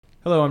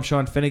Hello, I'm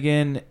Sean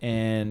Finnegan,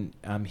 and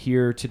I'm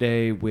here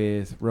today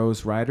with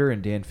Rose Ryder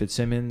and Dan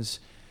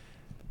Fitzsimmons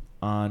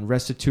on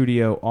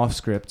Restitutio Off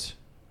Script.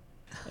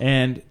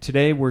 And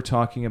today we're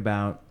talking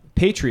about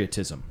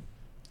patriotism.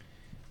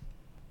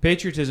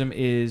 Patriotism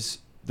is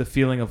the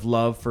feeling of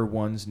love for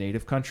one's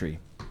native country,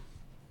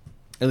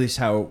 at least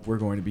how we're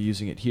going to be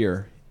using it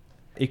here.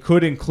 It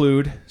could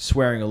include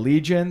swearing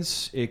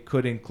allegiance. It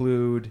could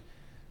include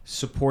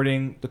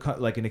supporting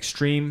like an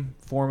extreme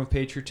form of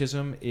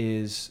patriotism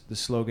is the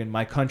slogan,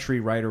 "My country,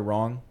 right or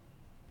wrong."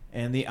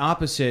 And the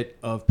opposite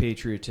of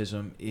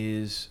patriotism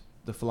is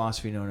the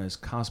philosophy known as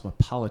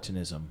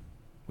cosmopolitanism,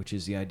 which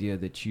is the idea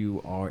that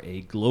you are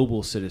a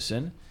global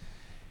citizen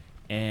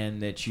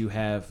and that you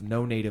have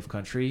no native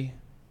country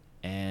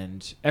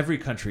and every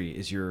country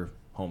is your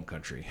home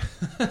country.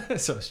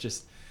 So it's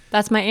just...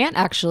 That's my aunt,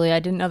 actually.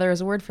 I didn't know there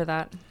was a word for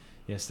that.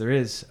 Yes, there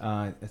is.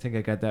 I think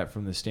I got that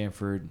from the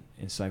Stanford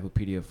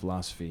Encyclopedia of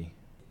Philosophy.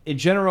 In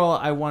general,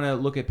 I want to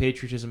look at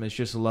patriotism as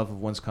just a love of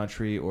one's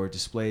country or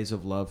displays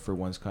of love for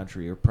one's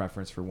country or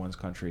preference for one's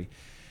country,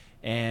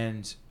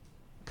 and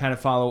kind of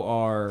follow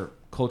our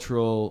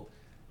cultural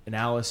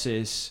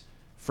analysis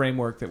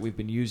framework that we've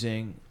been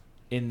using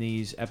in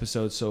these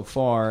episodes so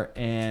far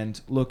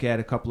and look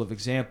at a couple of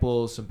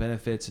examples, some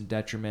benefits and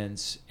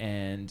detriments,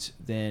 and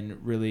then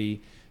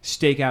really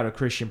stake out a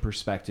Christian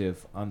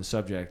perspective on the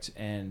subject.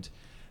 And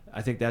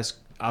I think that's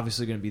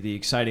obviously going to be the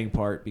exciting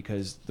part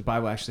because the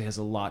Bible actually has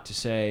a lot to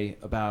say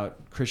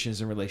about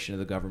Christians in relation to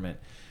the government.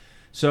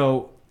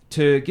 So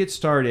to get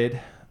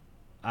started,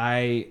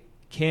 I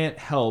can't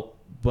help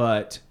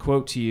but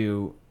quote to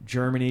you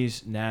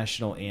Germany's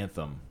national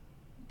anthem.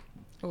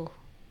 Oh.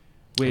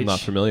 I'm not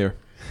familiar.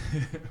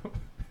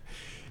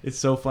 It's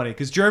so funny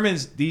because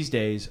Germans these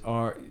days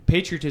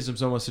patriotism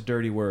is almost a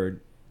dirty word,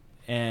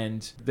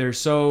 and they're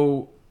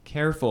so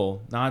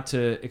careful not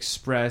to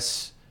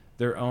express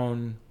their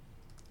own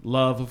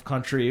love of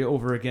country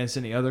over against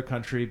any other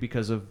country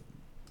because of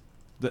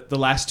the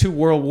last two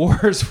world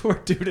wars were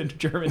due to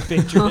German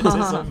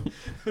patriotism.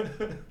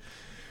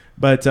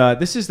 But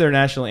this is their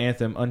national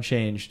anthem,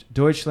 unchanged.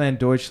 Deutschland,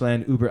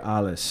 Deutschland, über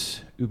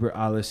alles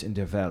in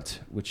der Welt,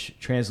 which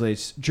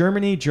translates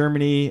Germany,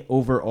 Germany,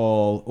 over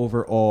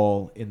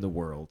all in the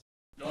world.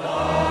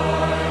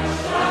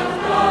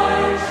 Deutschland,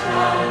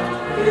 Deutschland,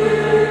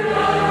 über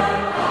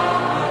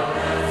alles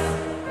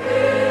in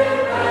der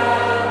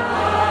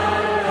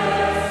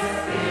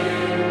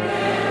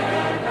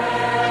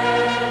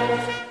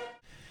Welt.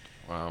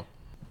 Wow.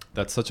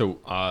 That's such a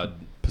odd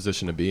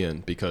position to be in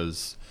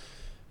because,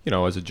 you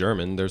know, as a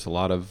German, there's a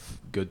lot of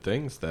good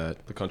things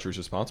that the country is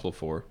responsible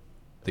for.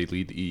 They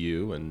lead the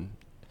EU, and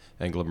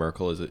Angela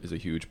Merkel is a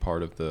huge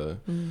part of the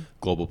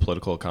global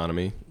political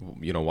economy.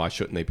 You know, why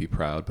shouldn't they be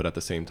proud? But at the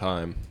same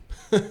time,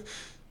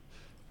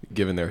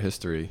 given their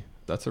history,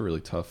 that's a really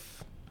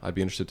tough... I'd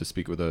be interested to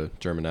speak with a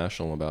German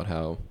national about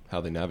how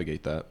they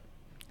navigate that.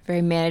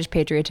 Very managed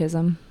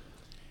patriotism.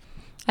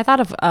 I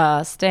thought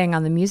of staying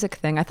on the music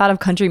thing. I thought of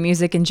country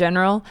music in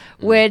general,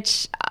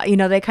 which,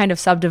 they kind of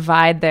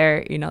subdivide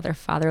their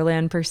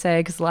fatherland per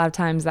se, because a lot of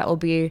times that will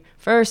be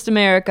first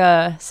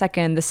America,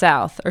 second the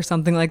South, or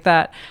something like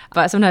that.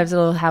 But sometimes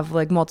it'll have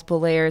like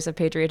multiple layers of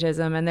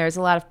patriotism, and there's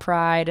a lot of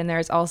pride, and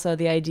there's also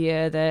the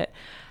idea that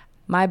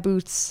my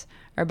boots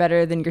are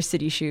better than your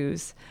city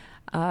shoes,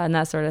 and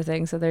that sort of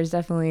thing. So there's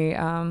definitely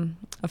a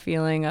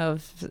feeling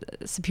of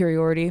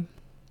superiority.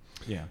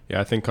 Yeah,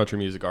 I think country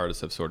music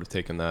artists have sort of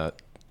taken that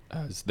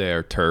as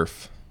their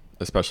turf,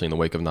 especially in the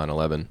wake of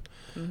 9/11.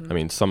 I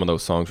mean, some of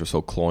those songs were so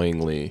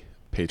cloyingly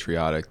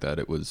patriotic that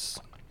it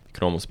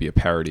could almost be a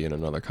parody in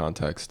another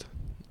context.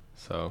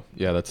 So,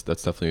 yeah, that's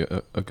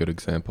definitely a good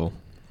example.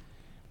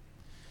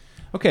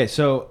 Okay,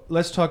 so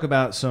let's talk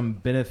about some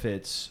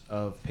benefits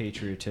of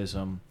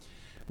patriotism.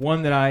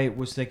 One that I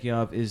was thinking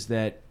of is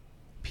that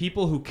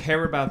people who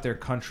care about their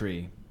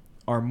country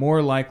are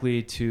more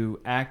likely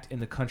to act in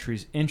the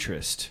country's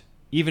interest,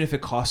 even if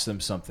it costs them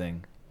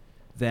something,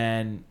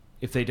 than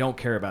if they don't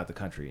care about the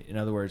country. In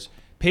other words,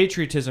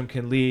 patriotism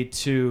can lead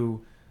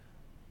to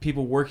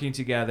people working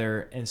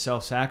together and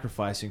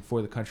self-sacrificing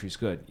for the country's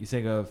good. You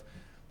think of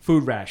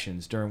food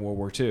rations during World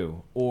War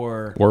II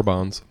or War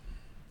bonds.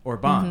 Or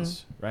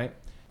bonds, right?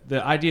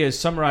 The idea is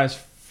summarized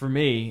for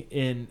me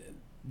in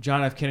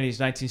John F. Kennedy's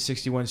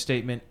 1961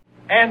 statement.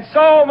 And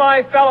so,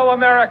 my fellow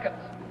Americans,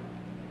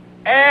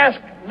 ask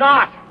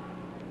not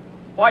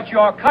what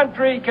your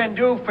country can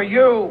do for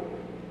you.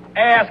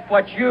 Ask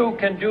what you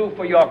can do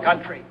for your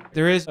country.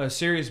 There is a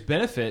serious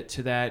benefit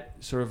to that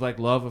sort of like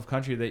love of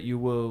country that you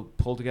will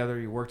pull together,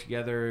 you work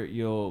together,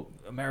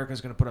 America's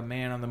going to put a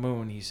man on the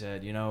moon, he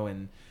said,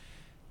 and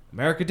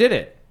America did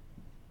it.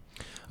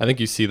 I think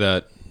you see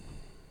that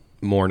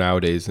more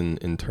nowadays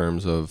in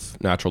terms of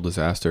natural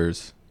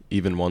disasters,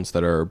 even ones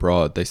that are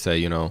abroad. They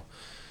say,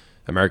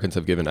 Americans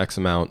have given X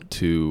amount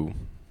to,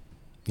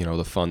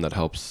 the fund that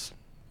helps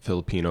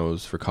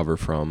Filipinos recover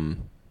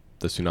from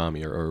the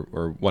tsunami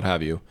or what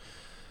have you.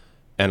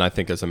 And I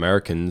think as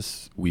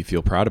Americans, we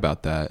feel proud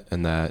about that,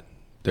 and that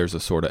there's a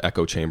sort of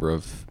echo chamber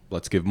of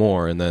let's give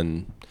more. And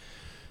then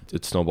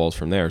it snowballs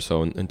from there.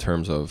 So in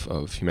terms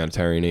of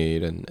humanitarian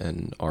aid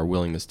and our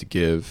willingness to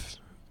give,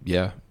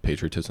 yeah,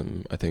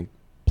 patriotism, I think,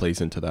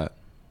 plays into that.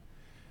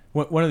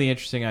 One of the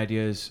interesting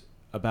ideas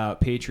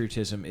about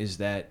patriotism is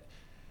that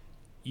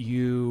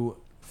you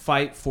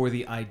fight for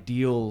the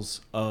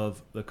ideals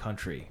of the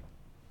country.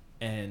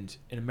 And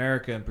in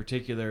America in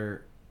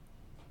particular,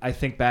 I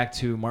think back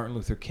to Martin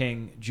Luther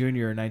King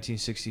Jr. in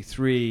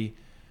 1963.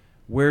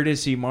 Where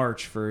does he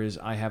march for his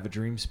I Have a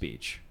Dream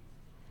speech?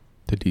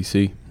 To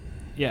D.C.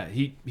 Yeah,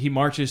 he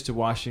marches to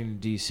Washington,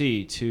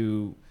 D.C.,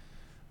 to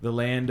the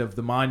land of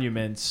the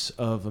monuments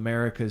of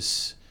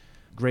America's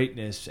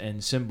greatness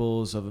and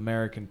symbols of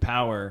American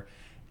power.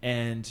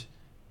 And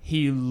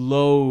he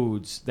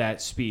loads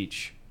that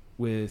speech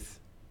with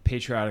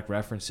patriotic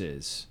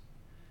references.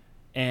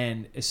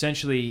 And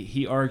essentially,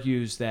 he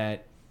argues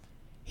that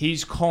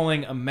he's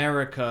calling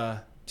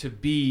America to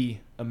be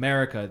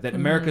America, that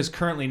America is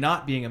currently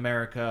not being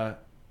America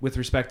with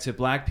respect to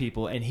black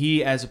people, and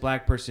he, as a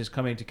black person, is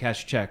coming to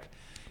cash a check.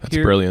 That's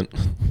brilliant.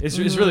 It's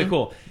really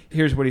cool.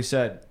 Here's what he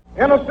said.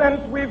 In a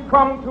sense, we've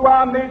come to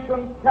our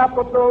nation's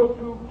capital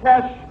to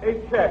cash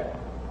a check.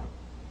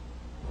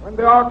 When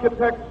the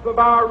architects of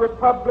our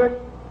republic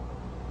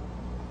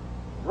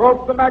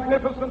wrote the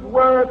magnificent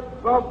words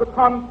of the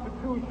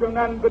Constitution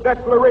and the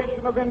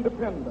Declaration of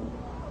Independence,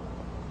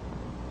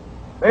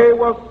 they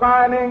were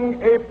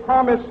signing a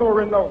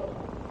promissory note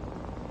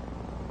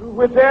to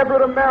which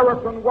every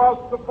American was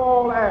to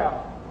fall heir.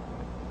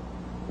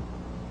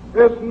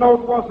 This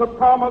note was a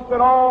promise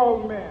that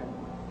all men,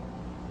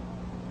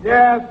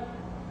 yes,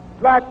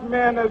 black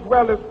men as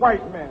well as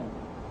white men,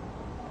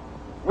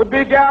 would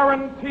be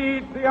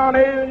guaranteed the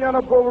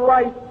unalienable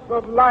rights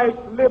of life,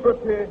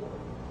 liberty,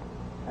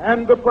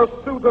 and the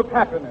pursuit of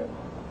happiness.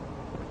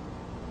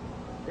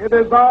 It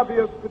is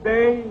obvious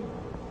today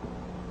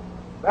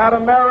that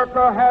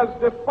America has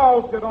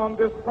defaulted on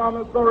this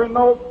promissory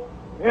note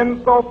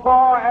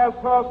insofar as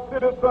her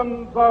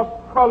citizens of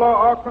color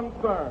are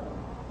concerned.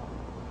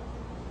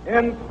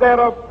 Instead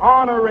of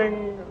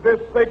honoring this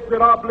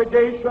sacred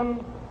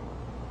obligation,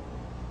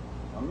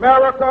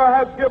 America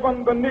has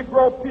given the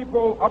Negro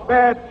people a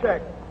bad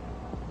check,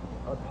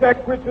 a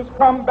check which has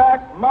come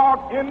back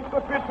marked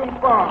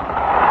insufficient funds.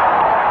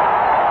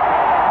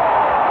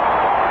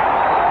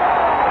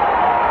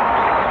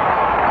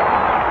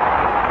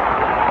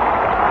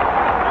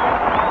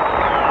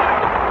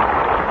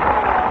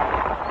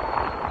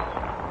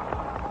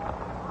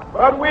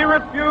 But we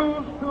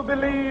refuse to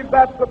believe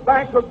that the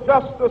Bank of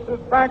Justice is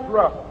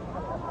bankrupt.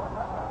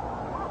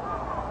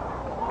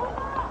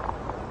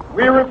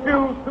 We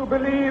refuse to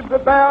believe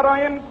that there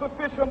are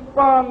insufficient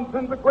funds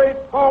in the great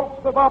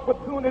vaults of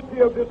opportunity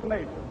of this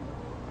nation.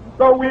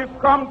 So we've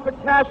come to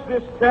cash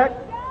this check,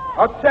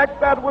 a check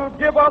that will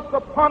give us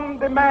upon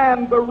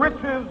demand the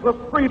riches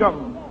of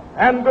freedom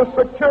and the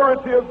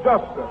security of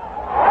justice.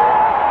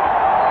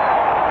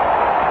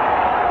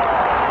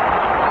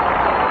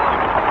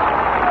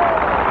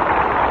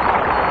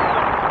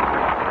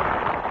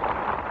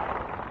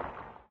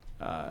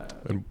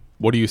 And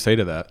what do you say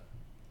to that?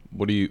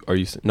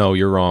 No,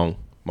 you're wrong,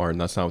 Martin.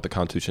 That's not what the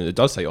Constitution, it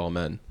does say all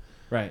men.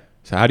 Right.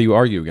 So how do you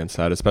argue against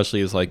that,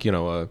 especially as like,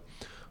 a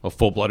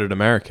full-blooded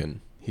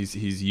American?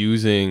 He's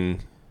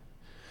using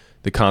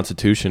the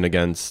Constitution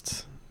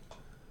against,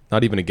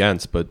 not even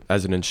against, but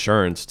as an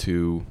insurance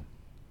to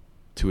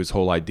his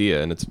whole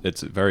idea, and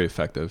it's very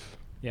effective.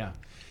 Yeah.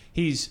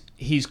 He's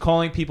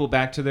calling people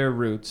back to their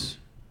roots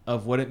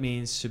of what it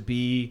means to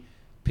be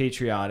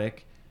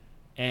patriotic,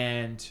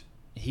 and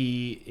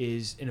he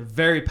is, in a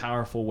very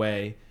powerful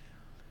way,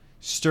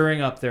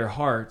 stirring up their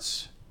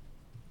hearts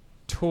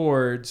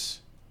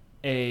towards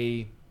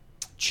a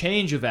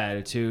change of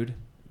attitude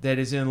that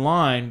is in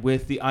line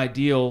with the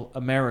ideal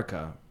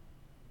America.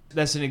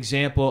 That's an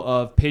example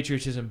of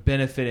patriotism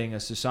benefiting a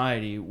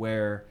society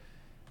where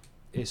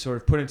it's sort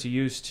of put into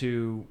use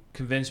to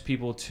convince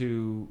people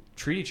to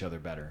treat each other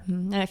better.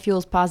 And it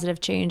fuels positive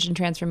change and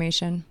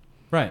transformation.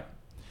 Right.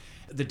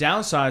 The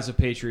downsides of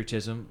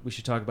patriotism, we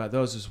should talk about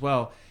those as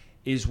well,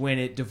 is when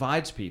it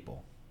divides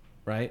people,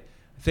 right?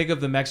 Think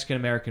of the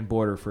Mexican-American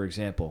border, for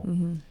example.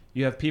 Mm-hmm.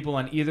 You have people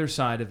on either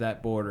side of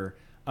that border.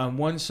 On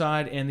one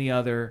side and the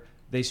other,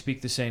 they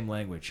speak the same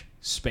language,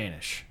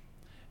 Spanish.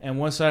 And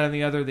one side and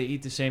the other, they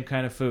eat the same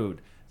kind of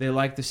food. They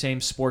like the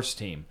same sports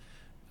team,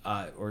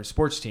 or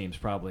sports teams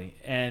probably.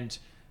 And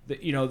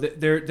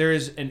there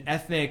is an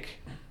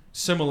ethnic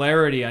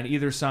similarity on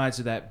either sides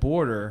of that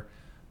border,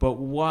 but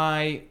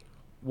why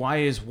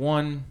is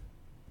one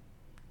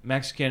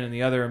Mexican and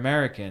the other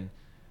American?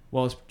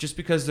 Well, it's just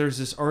because there's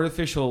this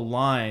artificial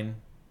line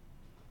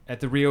at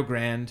the Rio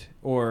Grande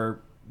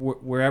or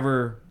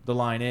wherever the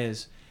line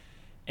is,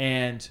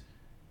 and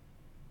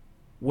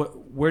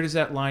where does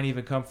that line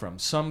even come from?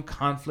 Some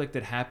conflict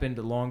that happened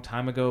a long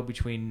time ago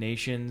between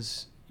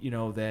nations,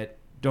 that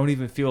don't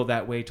even feel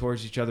that way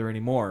towards each other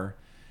anymore,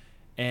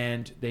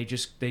 and they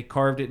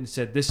carved it and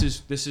said this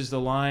is the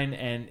line,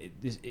 and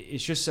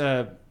it's just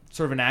a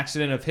sort of an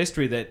accident of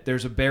history that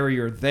there's a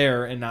barrier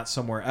there and not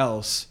somewhere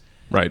else.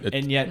 Right.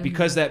 And yet,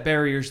 because that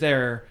barrier's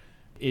there,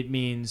 it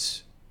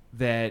means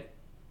that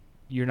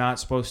you're not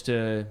supposed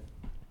to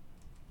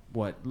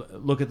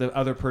look at the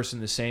other person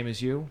the same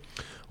as you.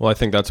 Well, I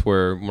think that's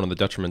where one of the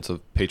detriments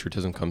of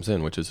patriotism comes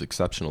in, which is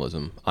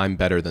exceptionalism. I'm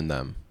better than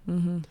them.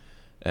 Mm-hmm.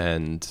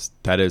 And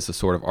that is a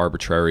sort of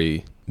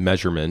arbitrary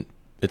measurement.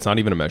 It's not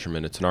even a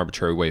measurement. It's an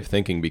arbitrary way of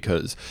thinking,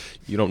 because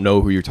you don't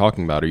know who you're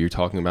talking about. Are you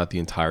talking about the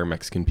entire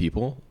Mexican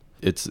people?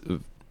 It's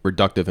a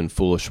reductive and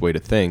foolish way to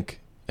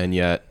think. And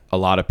yet a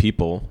lot of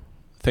people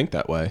think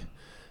that way.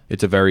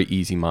 It's a very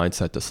easy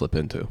mindset to slip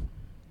into.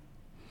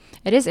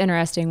 It is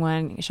interesting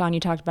when, Sean,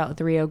 you talked about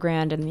the Rio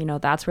Grande,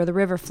 and, that's where the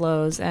river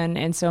flows. And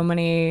in so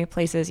many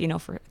places,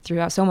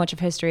 throughout so much of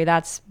history,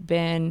 that's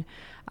been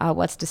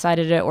what's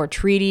decided it, or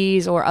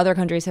treaties or other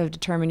countries have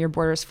determined your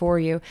borders for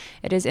you.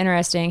 It is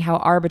interesting how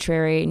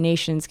arbitrary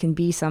nations can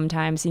be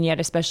sometimes, and yet,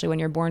 especially when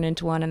you're born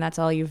into one and that's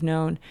all you've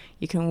known,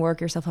 you can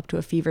work yourself up to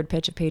a fevered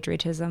pitch of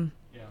patriotism.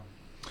 Yeah.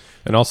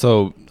 And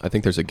also, I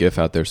think there's a GIF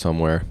out there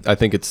somewhere. I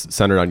think it's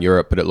centered on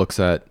Europe, but it looks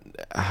at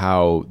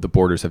how the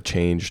borders have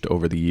changed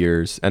over the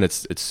years, and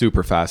it's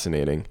super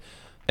fascinating.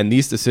 And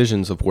these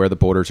decisions of where the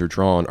borders are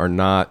drawn are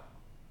not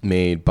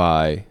made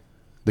by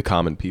the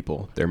common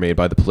people. They're made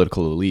by the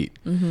political elite.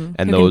 Mm-hmm.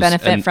 And who can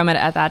benefit from it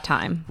at that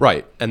time.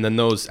 Right. And then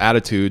those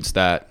attitudes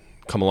that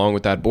come along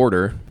with that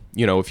border,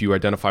 if you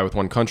identify with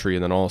one country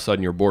and then all of a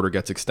sudden your border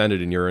gets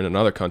extended and you're in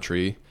another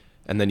country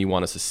and then you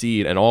want to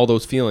secede, and all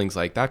those feelings,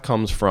 like that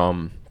comes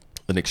from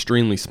an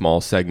extremely small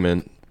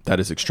segment that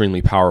is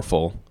extremely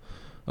powerful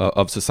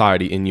of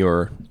society in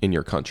your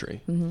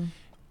country. Mm-hmm.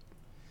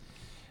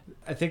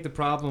 I think the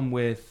problem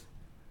with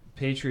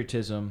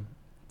patriotism,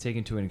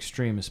 taken to an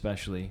extreme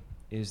especially,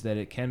 is that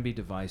it can be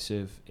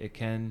divisive. It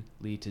can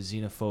lead to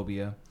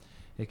xenophobia.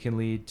 It can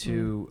lead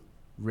to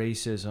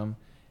racism,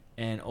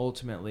 and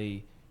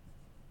ultimately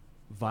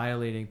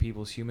violating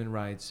people's human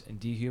rights and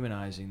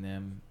dehumanizing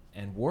them,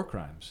 and war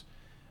crimes.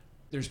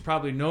 There's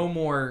probably no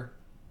more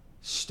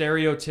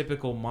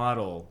stereotypical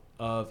model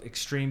of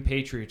extreme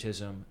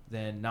patriotism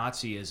than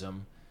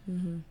Nazism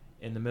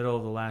in the middle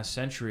of the last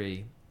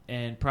century,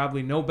 and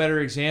probably no better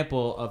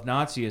example of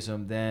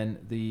Nazism than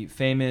the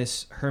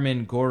famous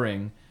Hermann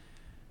Göring,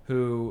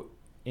 who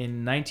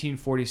in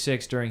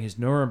 1946 during his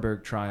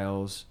Nuremberg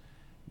trials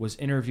was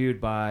interviewed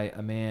by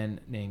a man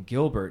named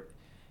Gilbert.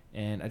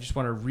 And I just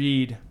want to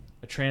read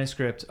a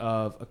transcript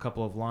of a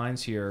couple of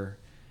lines here.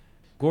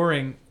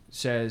 Göring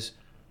says,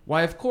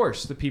 "Why, of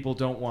course, the people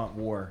don't want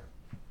war.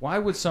 Why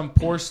would some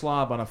poor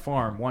slob on a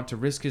farm want to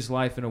risk his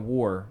life in a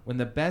war when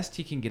the best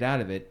he can get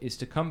out of it is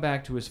to come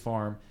back to his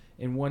farm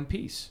in one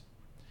piece?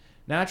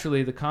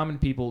 Naturally, the common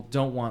people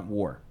don't want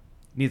war,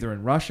 neither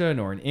in Russia,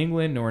 nor in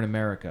England, nor in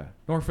America,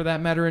 nor for that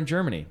matter in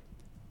Germany.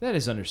 That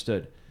is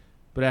understood.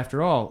 But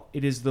after all,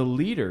 it is the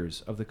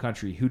leaders of the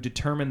country who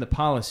determine the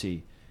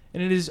policy,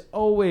 and it is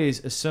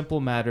always a simple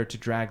matter to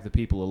drag the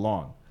people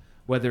along,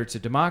 whether it's a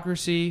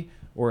democracy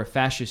or a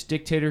fascist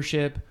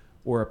dictatorship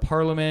or a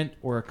parliament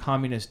or a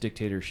communist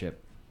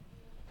dictatorship."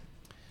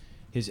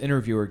 His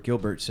interviewer,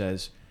 Gilbert,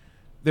 says,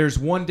 "There's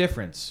one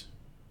difference.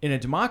 In a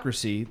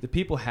democracy, the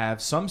people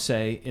have some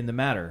say in the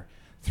matter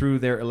through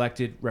their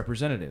elected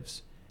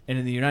representatives. And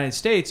in the United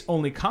States,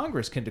 only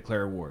Congress can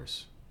declare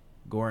wars."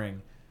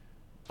 Göring: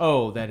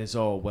 "Oh, that is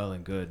all well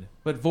and good.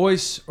 But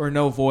voice or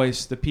no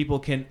voice, the people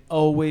can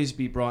always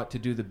be brought to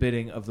do the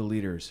bidding of the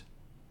leaders.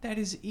 That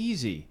is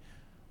easy.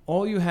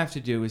 All you have to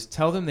do is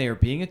tell them they are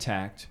being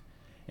attacked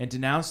and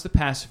denounce the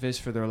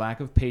pacifists for their lack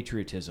of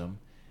patriotism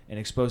and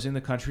exposing the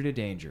country to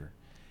danger.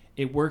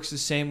 It works the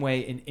same way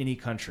in any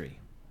country."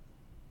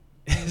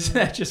 Isn't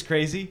that just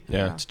crazy?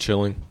 Yeah, it's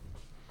chilling.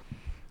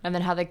 And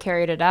then how they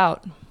carried it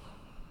out.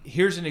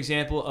 Here's an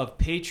example of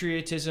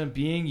patriotism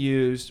being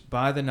used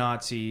by the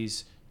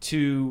Nazis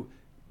to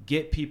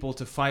get people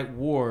to fight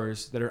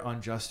wars that are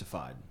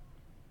unjustified.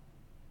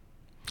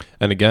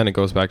 And again, it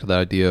goes back to the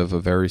idea of a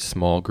very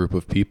small group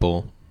of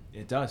people.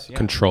 It does, yeah.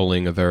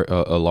 Controlling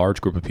a large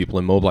group of people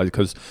and mobilizing,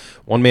 because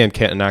one man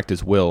can't enact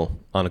his will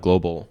on a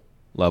global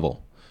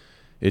level.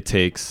 It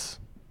takes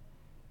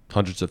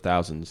hundreds of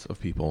thousands of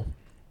people.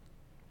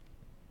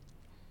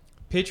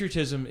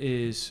 Patriotism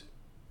is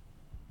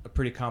a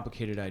pretty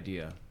complicated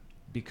idea,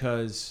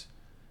 because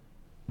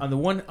on the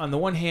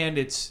one hand,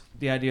 it's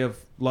the idea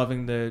of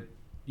loving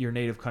your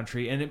native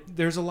country, and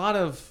there's a lot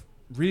of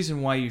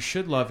reason why you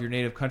should love your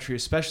native country,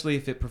 especially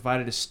if it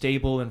provided a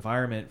stable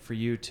environment for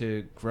you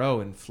to grow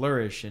and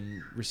flourish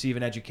and receive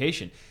an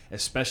education,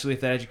 especially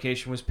if that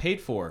education was paid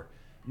for,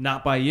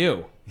 not by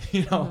you,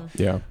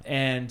 Mm-hmm. Yeah.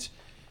 And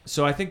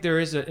so I think there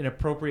is an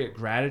appropriate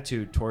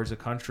gratitude towards a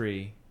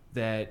country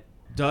that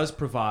does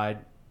provide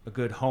a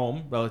good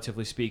home,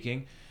 relatively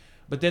speaking.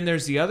 But then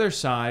there's the other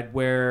side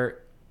where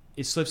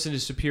it slips into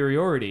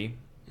superiority.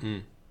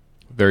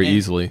 Very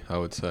easily, I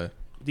would say.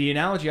 The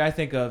analogy I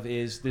think of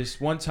is this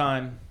one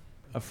time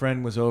a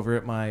friend was over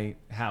at my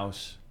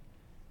house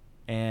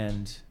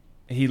and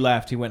he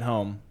left. He went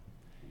home.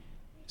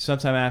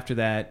 Sometime after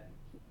that,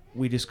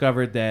 we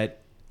discovered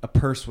that a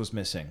purse was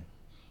missing.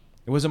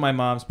 It wasn't my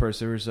mom's purse.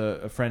 There was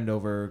a friend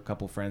over, a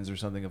couple friends or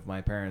something of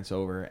my parents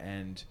over,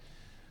 and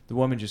the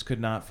woman just could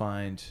not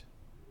find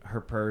her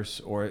purse,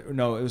 or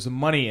no, it was the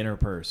money in her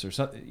purse or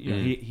something.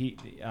 You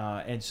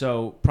know, and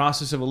so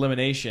process of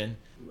elimination.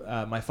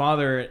 My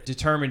father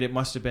determined it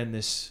must have been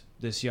this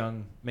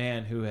young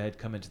man who had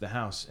come into the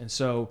house, and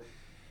so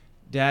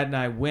Dad and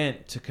I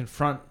went to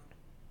confront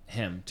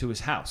him to his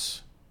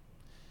house,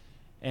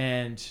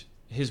 and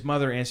his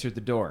mother answered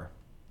the door.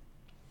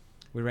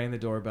 We rang the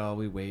doorbell.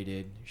 We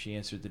waited. She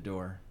answered the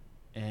door,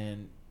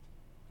 and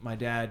my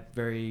dad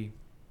very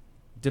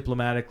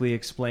diplomatically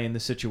explained the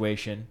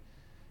situation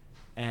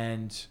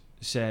and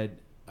said,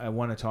 "I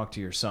want to talk to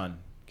your son.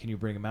 Can you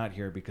bring him out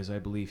here, because I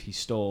believe he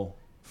stole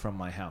from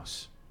my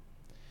house."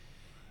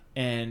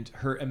 And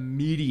her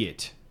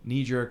immediate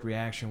knee-jerk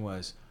reaction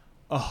was,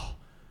 "Oh,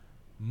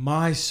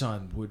 my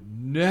son would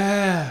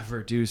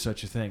never do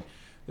such a thing.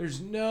 There's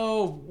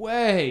no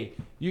way.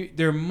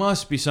 There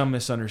must be some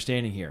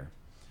misunderstanding here."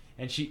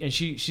 And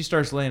she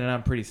starts laying it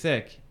on pretty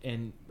thick.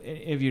 And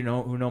if you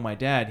know who know my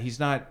dad, he's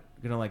not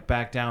gonna like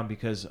back down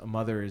because a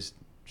mother is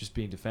just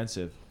being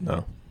defensive.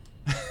 No.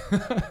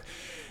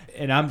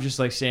 And I'm just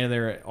like standing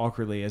there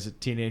awkwardly, as a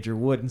teenager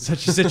would in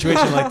such a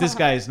situation. Like, this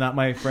guy is not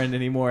my friend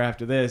anymore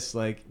after this.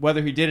 Like,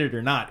 whether he did it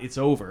or not, it's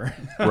over.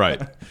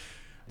 Right.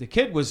 The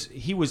kid was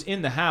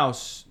in the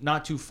house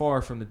not too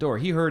far from the door.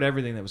 He heard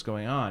everything that was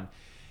going on,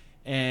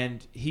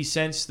 and he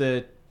sensed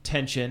the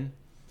tension,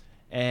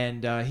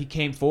 and he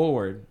came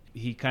forward.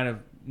 He kind of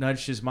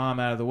nudged his mom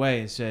out of the way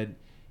and said,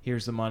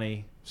 "Here's the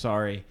money.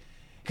 Sorry."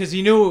 Because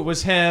he knew it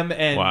was him,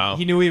 and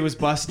he knew he was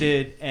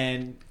busted,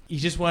 and he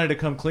just wanted to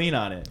come clean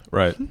on it.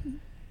 Right.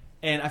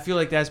 And I feel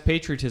like that's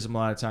patriotism a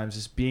lot of times,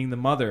 is being the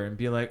mother and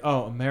being like,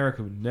 "Oh,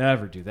 America would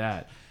never do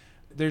that.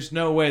 There's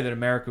no way that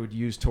America would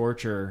use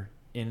torture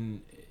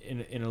in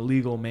a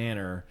legal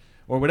manner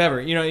or whatever."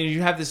 You know,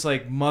 you have this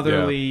like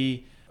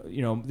motherly,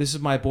 you know, this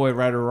is my boy,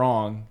 right or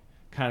wrong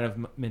kind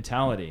of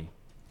mentality.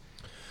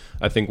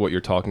 I think what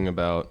you're talking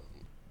about,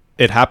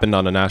 it happened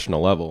on a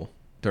national level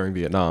during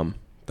Vietnam,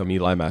 the My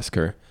Lai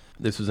massacre.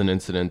 This was an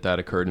incident that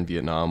occurred in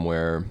Vietnam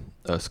where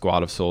a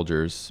squad of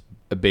soldiers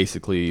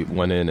basically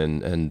went in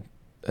and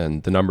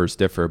the numbers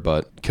differ,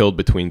 but killed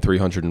between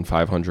 300 and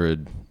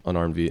 500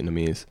 unarmed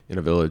Vietnamese in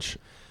a village.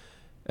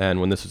 And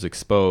when this was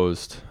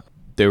exposed,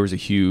 there was a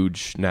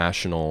huge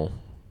national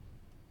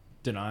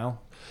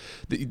denial.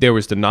 There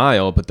was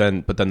denial, but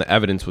then the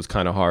evidence was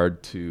kind of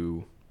hard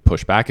to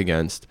push back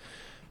against.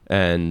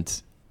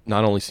 And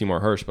not only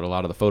Seymour Hersh, but a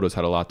lot of the photos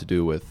had a lot to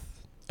do with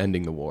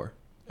ending the war.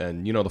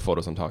 And you know the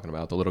photos I'm talking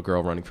about: the little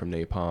girl running from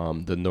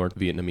napalm, the North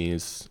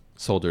Vietnamese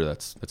soldier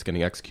that's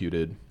getting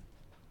executed.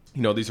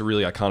 You know, these are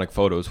really iconic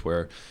photos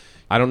where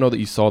I don't know that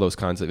you saw those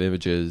kinds of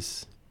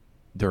images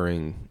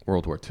during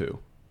World War II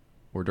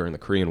or during the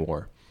Korean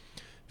War.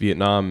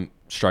 Vietnam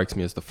strikes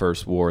me as the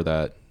first war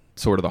that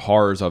sort of the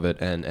horrors of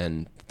it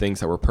and things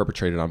that were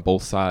perpetrated on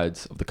both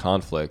sides of the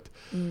conflict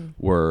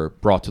were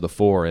brought to the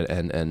fore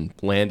and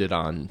landed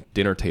on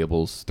dinner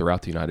tables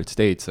throughout the United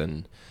States.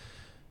 And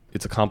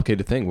it's a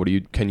complicated thing.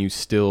 Can you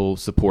still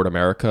support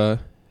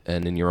America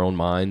and in your own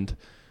mind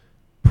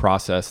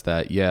process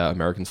that, yeah,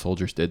 American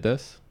soldiers did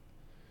this?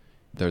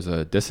 There's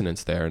a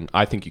dissonance there. And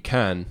I think you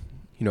can,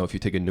 you know, if you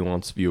take a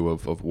nuanced view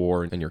of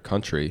war in your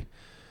country.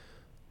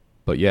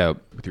 But yeah,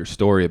 with your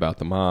story about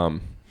the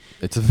mom,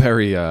 it's a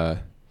very,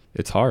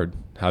 it's hard.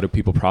 How do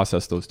people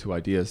process those two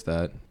ideas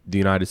that the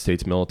United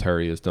States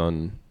military has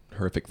done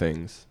horrific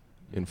things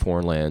in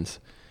foreign lands,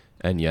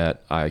 and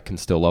yet I can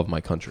still love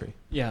my country?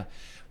 Yeah.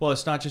 Well,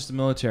 it's not just the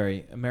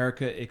military.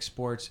 America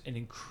exports an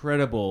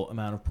incredible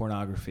amount of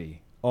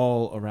pornography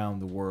all around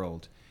the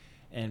world.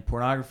 And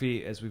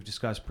pornography, as we've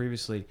discussed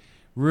previously,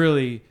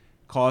 really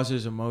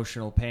causes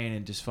emotional pain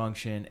and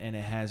dysfunction, and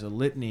it has a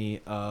litany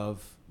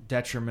of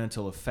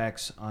detrimental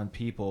effects on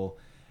people,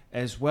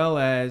 as well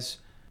as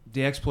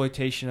the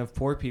exploitation of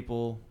poor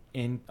people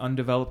in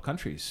undeveloped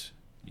countries,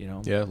 you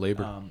know? Yeah,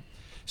 labor.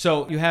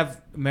 So you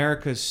have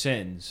America's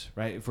sins,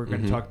 right? If we're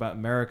going to talk about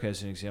America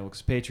as an example,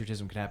 because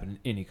patriotism can happen in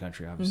any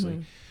country,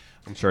 obviously.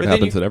 I'm sure it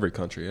happens in every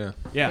country, yeah.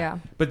 Yeah.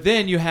 But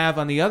then you have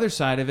on the other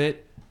side of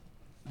it,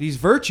 these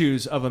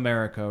virtues of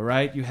America,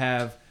 right? You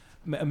have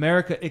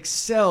America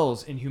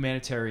excels in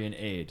humanitarian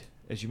aid,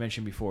 as you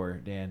mentioned before,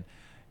 Dan.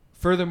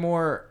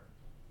 Furthermore,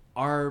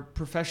 our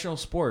professional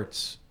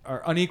sports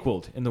are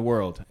unequaled in the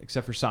world,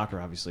 except for soccer,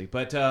 obviously.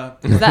 But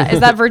is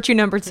that virtue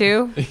number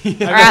 2?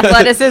 Or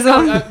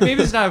athleticism?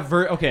 Maybe it's not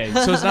okay.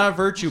 So it's not a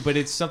virtue, but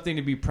it's something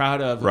to be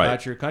proud of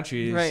about your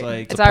country. It's right.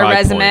 like it's our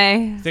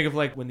resume. Think of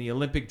like when the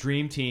Olympic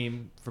Dream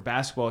Team for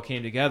basketball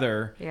came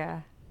together.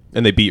 Yeah.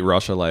 And they beat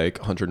Russia like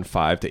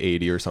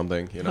 105-80 or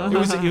something. You know, it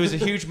was a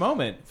huge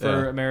moment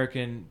for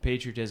American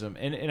patriotism,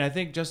 and I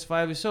think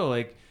justifiably so.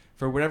 Like,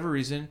 for whatever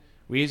reason,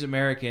 we as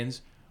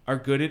Americans are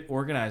good at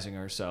organizing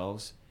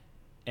ourselves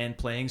and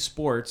playing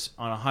sports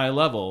on a high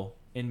level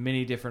in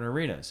many different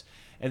arenas.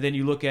 And then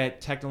you look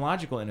at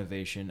technological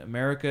innovation.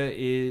 America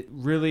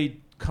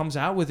really comes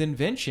out with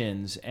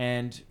inventions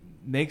and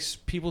makes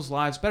people's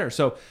lives better.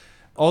 So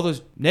all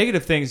those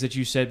negative things that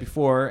you said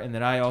before and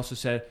that I also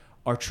said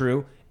are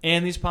true,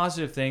 and these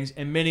positive things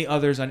and many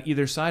others on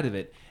either side of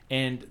it.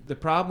 And the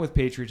problem with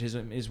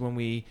patriotism is when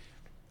we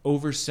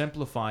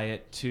oversimplify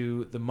it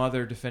to the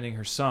mother defending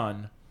her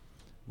son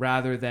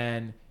rather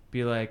than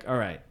be like, all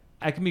right,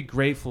 I can be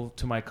grateful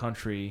to my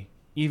country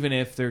even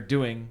if they're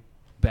doing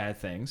bad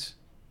things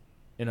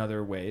in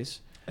other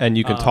ways. And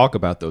you can talk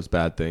about those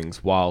bad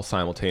things while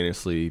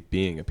simultaneously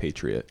being a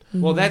patriot.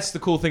 Well, that's the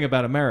cool thing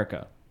about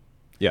America.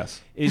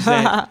 Yes. Is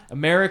that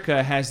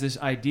America has this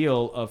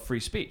ideal of free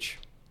speech.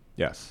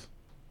 Yes.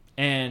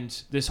 And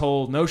this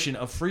whole notion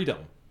of freedom,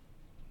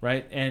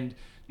 right? And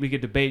we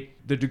could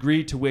debate the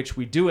degree to which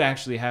we do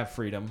actually have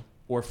freedom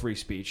or free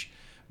speech,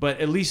 but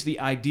at least the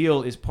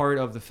ideal is part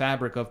of the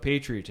fabric of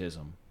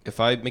patriotism. If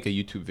I make a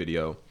YouTube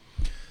video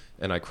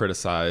and I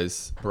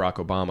criticize Barack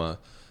Obama,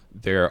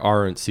 there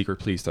aren't secret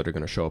police that are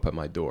going to show up at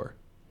my door.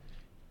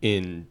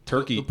 In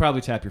Turkey, You'll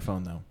probably tap your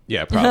phone, though.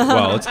 yeah, probably.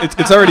 Well,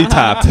 it's already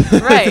tapped.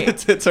 Right.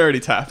 it's already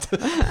tapped.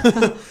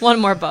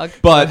 One more bug.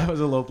 But That was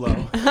a low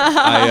blow.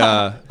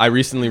 I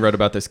recently read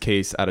about this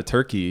case out of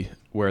Turkey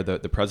where the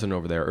president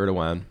over there,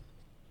 Erdogan,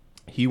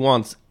 he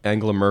wants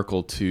Angela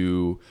Merkel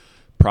to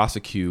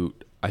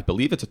prosecute, I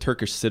believe it's a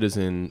Turkish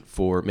citizen,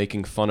 for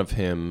making fun of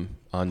him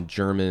on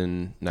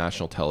German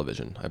national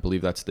television. I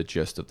believe that's the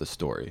gist of the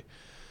story.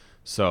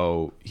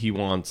 So he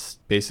wants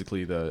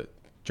basically the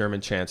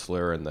German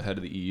chancellor and the head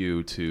of the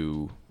EU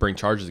to bring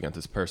charges against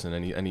this person,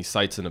 and he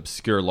cites an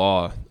obscure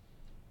law.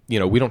 You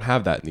know, we don't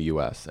have that in the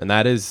U.S., and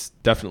that is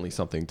definitely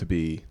something to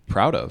be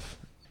proud of.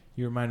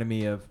 You reminded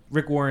me of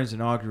Rick Warren's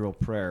inaugural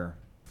prayer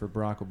for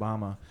Barack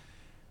Obama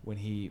when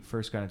he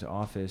first got into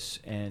office,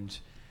 and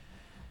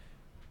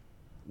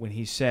when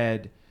he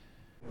said,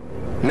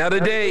 now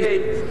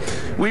today,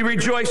 we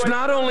rejoice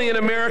not only in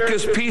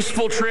America's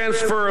peaceful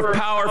transfer of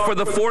power for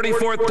the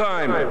 44th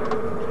time,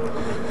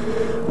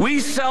 we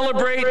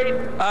celebrate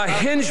a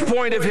hinge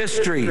point of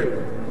history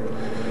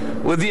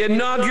with the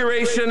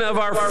inauguration of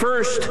our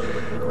first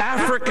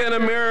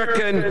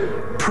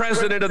African-American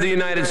President of the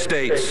United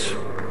States.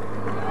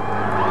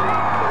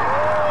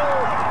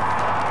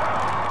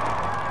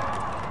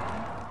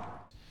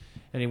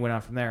 and he went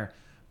on from there,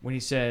 when he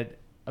said,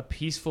 a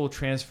peaceful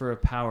transfer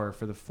of power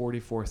for the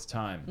 44th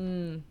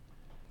time.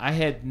 I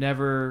had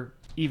never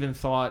even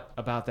thought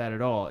about that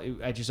at all.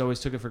 I just always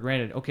took it for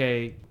granted.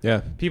 Okay,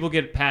 Yeah. people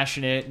get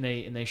passionate and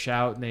they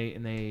shout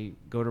and they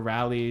go to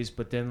rallies,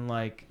 but then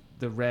like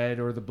the red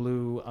or the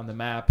blue on the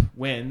map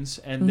wins,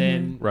 and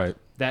then Right.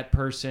 that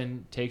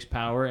person takes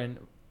power. And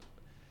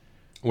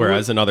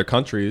Whereas in other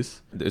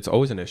countries, it's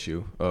always an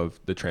issue of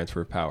the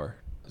transfer of power.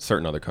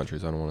 Certain other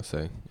countries, I don't want to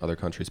say other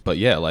countries, but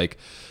yeah, like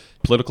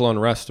political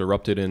unrest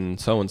erupted in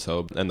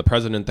so-and-so, and the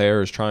president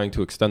there is trying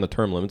to extend the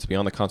term limits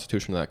beyond the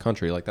constitution of that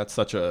country. Like, that's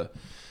such a...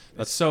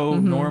 that's so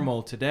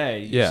normal today.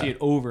 You Yeah. see it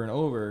over and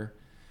over.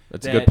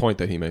 That's a good point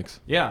that he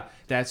makes. Yeah,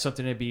 that's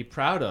something to be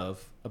proud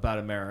of about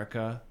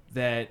America,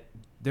 that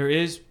there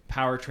is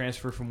power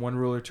transfer from one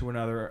ruler to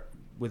another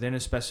within a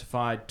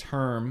specified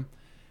term,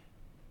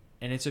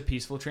 and it's a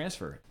peaceful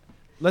transfer.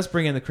 Let's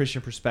bring in the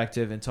Christian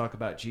perspective and talk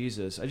about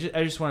Jesus. I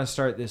just want to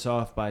start this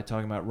off by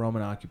talking about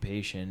Roman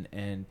occupation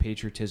and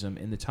patriotism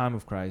in the time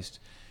of Christ.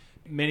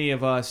 Many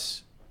of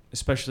us,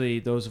 especially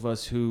those of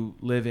us who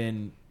live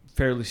in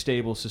fairly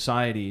stable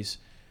societies,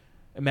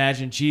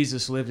 imagine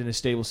Jesus lived in a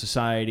stable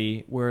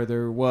society where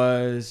there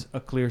was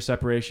a clear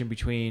separation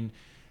between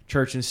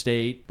church and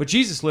state. But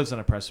Jesus lives on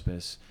a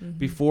precipice.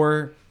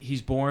 Before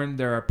he's born,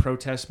 there are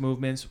protest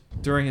movements.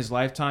 During his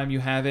lifetime, you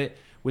have it.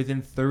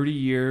 Within 30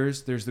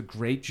 years, there's the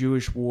Great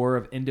Jewish War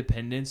of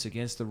Independence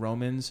against the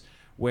Romans,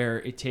 where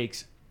it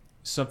takes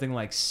something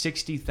like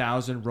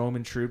 60,000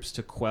 Roman troops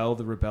to quell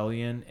the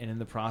rebellion, and in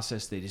the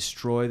process, they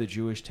destroy the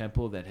Jewish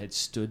temple that had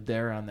stood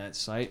there on that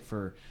site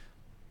for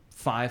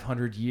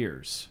 500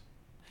 years.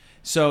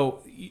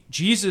 So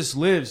Jesus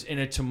lives in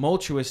a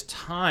tumultuous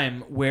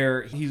time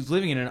where he's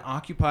living in an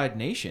occupied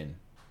nation.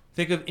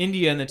 Think of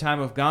India in the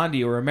time of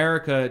Gandhi, or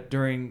America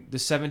during the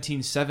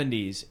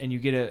 1770s, and you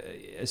get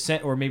a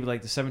sense, or maybe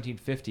like the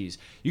 1750s,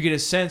 you get a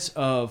sense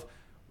of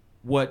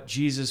what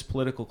Jesus'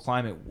 political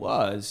climate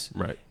was.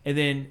 Right. And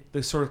then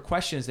the sort of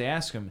questions they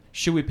ask him: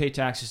 should we pay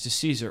taxes to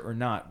Caesar or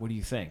not? What do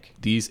you think?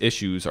 These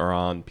issues are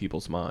on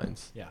people's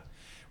minds. Yeah.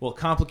 Well,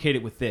 complicate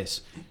it with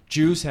this.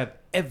 Jews have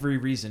every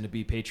reason to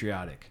be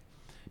patriotic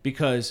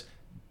because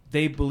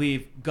they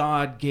believe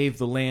God gave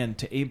the land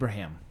to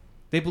Abraham.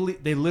 They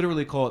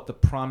literally call it the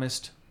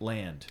promised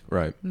land.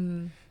 Right.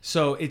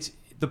 So it's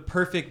the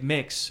perfect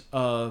mix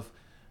of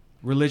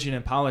religion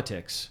and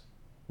politics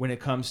when it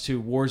comes to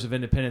wars of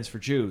independence for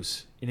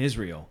Jews in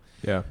Israel.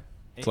 Yeah.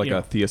 It's like You know.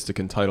 a theistic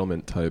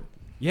entitlement type.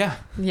 Yeah.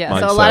 Yeah,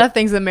 so a mindset. lot of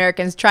things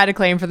Americans try to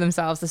claim for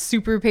themselves, the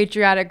super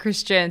patriotic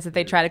Christians that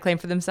they try to claim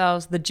for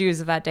themselves, the Jews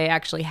of that day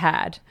actually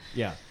had.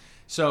 Yeah.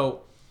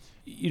 So,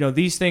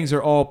 these things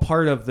are all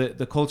part of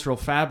the cultural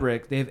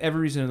fabric. They have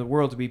every reason in the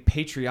world to be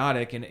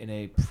patriotic in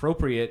a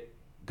appropriate,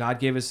 God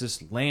gave us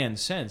this land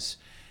sense.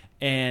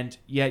 And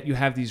yet you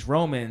have these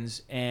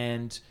Romans,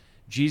 and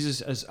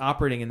Jesus is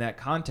operating in that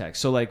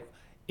context. So, like,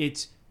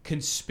 it's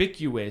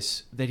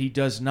conspicuous that he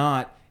does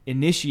not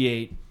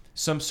initiate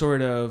some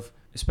sort of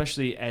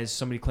especially as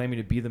somebody claiming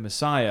to be the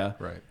Messiah,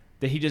 Right.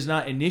 that he does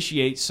not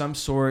initiate some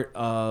sort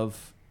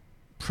of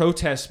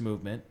protest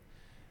movement.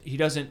 He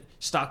doesn't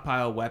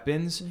stockpile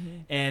weapons.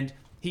 And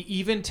he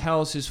even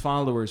tells his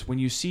followers, when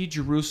you see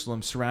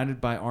Jerusalem surrounded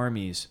by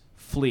armies,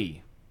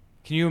 flee.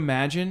 Can you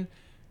imagine?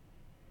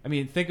 I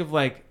mean, think of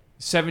like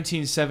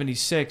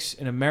 1776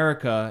 in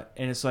America,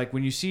 and it's like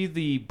when you see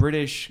the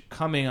British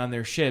coming on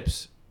their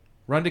ships,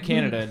 run to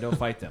Canada and don't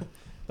fight them.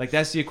 Like,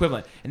 that's the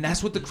equivalent. And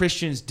that's what the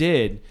Christians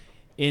did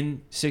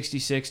in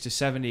 66 to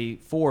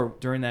 74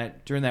 during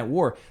that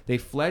war. They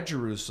fled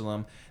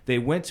Jerusalem. They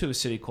went to a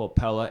city called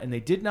Pella, and they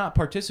did not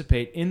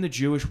participate in the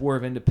Jewish War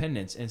of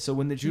Independence. And so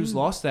when the Jews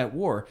lost that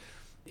war,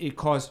 it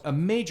caused a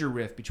major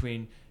rift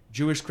between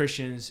Jewish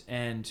Christians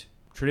and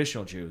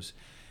traditional Jews.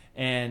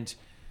 And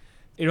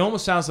it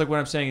almost sounds like what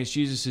I'm saying is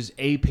Jesus is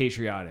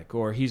apatriotic,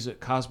 or he's a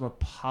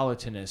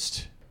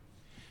cosmopolitanist.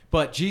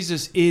 But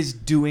Jesus is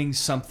doing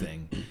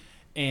something,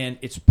 and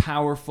it's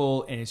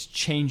powerful, and it's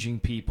changing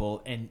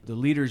people, and the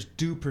leaders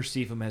do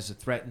perceive him as a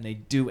threat, and they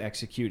do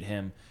execute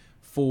him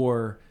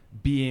for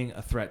being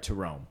a threat to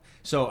Rome.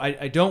 So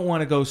I don't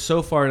want to go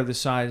so far to the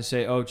side and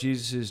say, oh,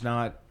 Jesus is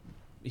not,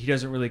 he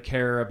doesn't really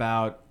care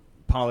about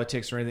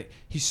politics or anything.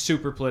 He's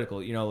super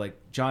political. You know, like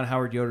John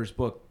Howard Yoder's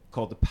book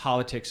called The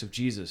Politics of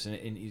Jesus,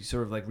 and he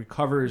sort of like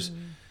recovers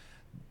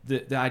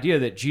the idea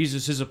that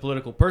Jesus is a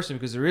political person,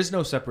 because there is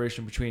no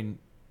separation between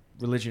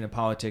religion and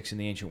politics in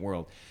the ancient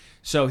world.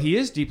 So he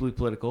is deeply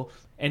political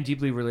and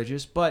deeply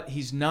religious, but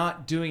he's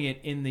not doing it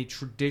in the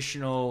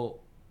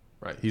traditional.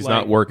 Right. He's like,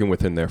 not working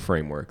within their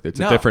framework. It's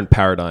No. a different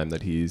paradigm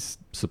that he's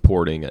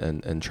supporting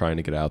and trying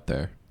to get out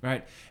there.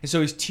 Right. And so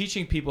he's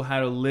teaching people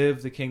how to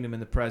live the kingdom in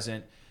the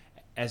present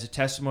as a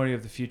testimony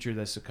of the future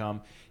that's to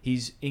come.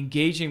 He's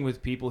engaging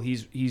with people.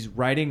 He's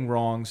righting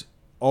wrongs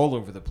all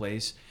over the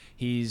place.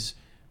 He's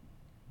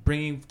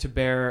bringing to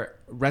bear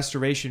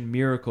restoration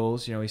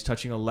miracles. You know, he's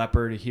touching a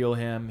leper to heal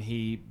him.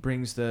 He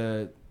brings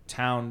the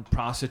town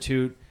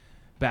prostitute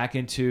back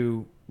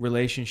into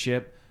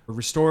relationship,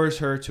 restores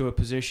her to a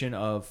position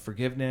of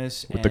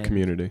forgiveness With the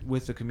community.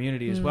 With the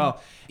community as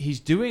well. He's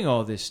doing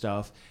all this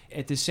stuff.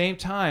 At the same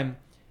time,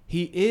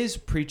 he is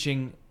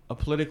preaching a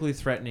politically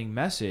threatening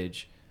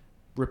message.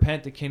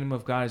 Repent, the kingdom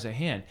of God is at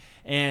hand.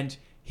 And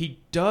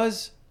he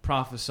does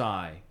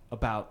prophesy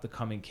about the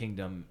coming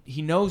kingdom.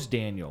 He knows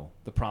Daniel,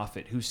 the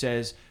prophet, who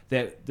says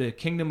that the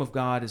kingdom of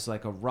God is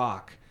like a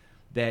rock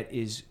that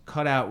is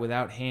cut out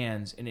without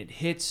hands, and it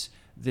hits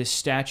this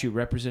statue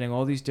representing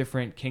all these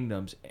different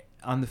kingdoms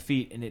on the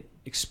feet, and it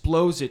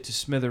explodes it to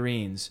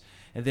smithereens.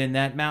 And then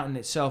that mountain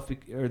itself,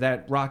 or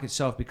that rock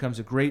itself, becomes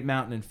a great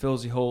mountain and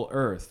fills the whole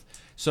earth.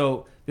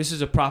 So this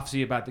is a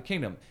prophecy about the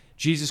kingdom.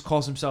 Jesus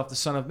calls himself the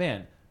Son of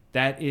Man.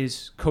 That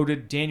is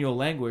coded Daniel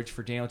language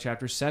for Daniel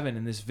chapter 7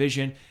 in this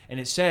vision. And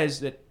it says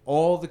that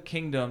all the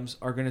kingdoms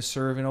are going to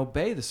serve and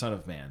obey the Son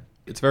of Man.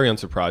 It's very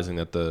unsurprising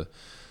that the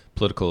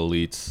political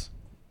elites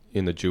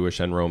in the Jewish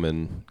and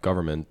Roman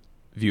government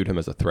viewed him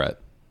as a threat.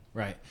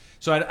 Right.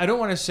 So I don't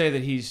want to say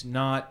that he's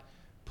not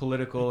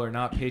political or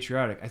not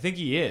patriotic. I think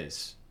he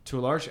is, to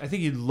a large. I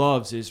think he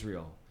loves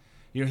Israel.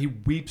 You know, he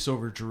weeps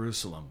over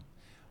Jerusalem.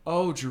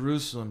 Oh,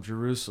 Jerusalem,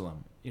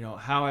 Jerusalem. You know,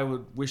 how I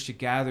would wish to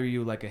gather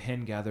you like a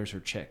hen gathers her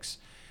chicks.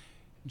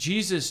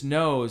 Jesus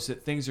knows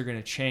that things are going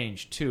to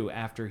change too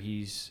after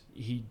he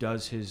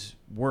does his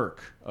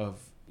work of,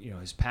 you know,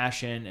 his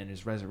passion and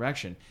his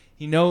resurrection.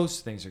 He knows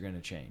things are going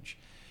to change.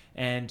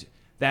 And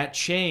that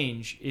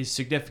change is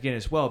significant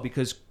as well,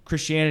 because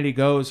Christianity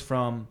goes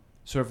from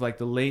sort of like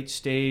the late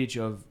stage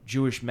of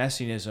Jewish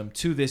messianism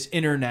to this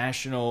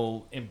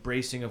international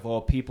embracing of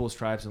all peoples,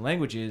 tribes, and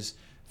languages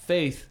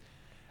faith.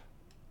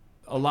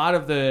 A lot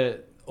of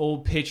the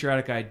old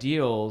patriotic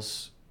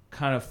ideals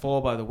kind of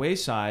fall by the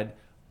wayside,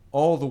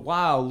 all the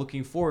while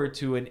looking forward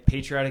to a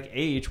patriotic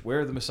age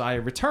where the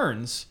Messiah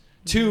returns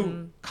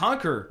to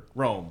conquer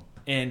Rome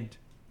and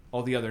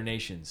all the other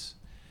nations.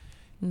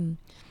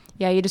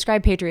 Yeah, you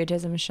describe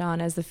patriotism,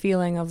 Sean, as the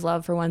feeling of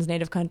love for one's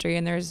native country,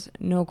 and there's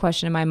no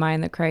question in my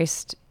mind that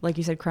Christ, like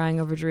you said, crying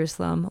over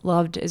Jerusalem,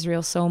 loved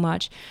Israel so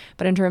much.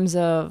 But in terms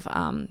of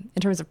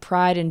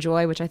pride and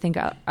joy, which I think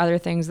are other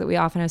things that we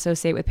often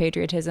associate with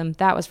patriotism,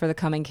 that was for the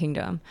coming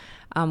kingdom,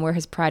 where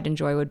his pride and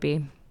joy would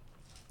be.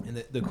 And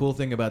the cool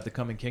thing about the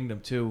coming kingdom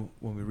too,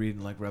 when we read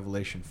in like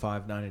Revelation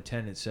 5, 9, and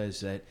 10, it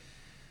says that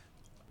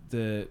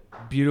the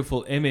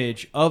beautiful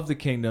image of the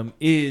kingdom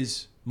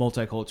is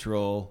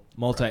multicultural,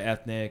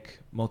 multi-ethnic,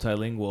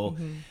 multilingual,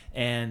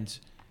 and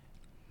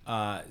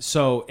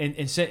so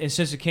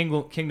since the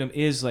kingdom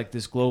is like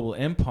this global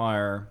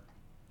empire,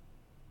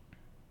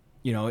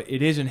 you know,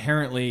 it is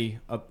inherently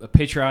a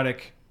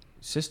patriotic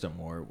system,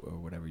 or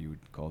whatever you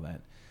would call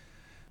that.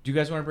 Do you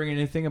guys want to bring in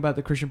anything about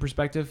the Christian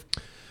perspective?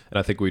 And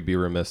I think we'd be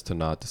remiss to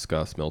not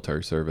discuss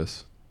military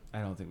service.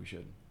 I don't think we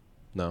should.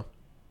 No.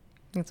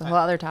 It's a whole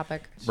other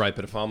topic. Right,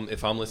 but if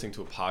I'm listening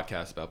to a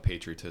podcast about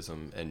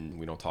patriotism and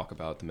we don't talk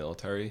about the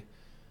military,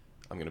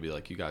 I'm going to be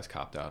like, you guys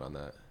copped out on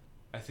that.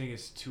 I think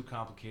it's too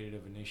complicated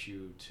of an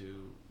issue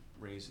to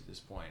raise at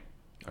this point.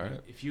 All right.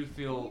 If you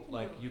feel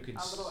like you can...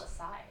 A little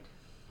aside.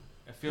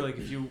 I feel like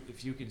if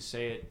you can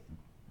say it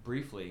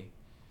briefly.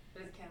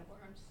 It's a can of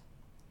worms.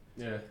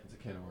 Yeah, it's a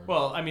can of worms.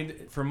 Well, I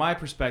mean, from my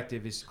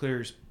perspective, it's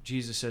clear as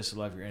Jesus says to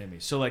love your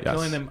enemies. So, like, Yes.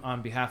 killing them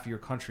on behalf of your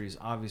country is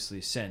obviously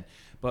a sin.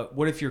 But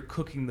what if you're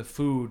cooking the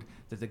food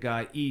that the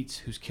guy eats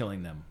who's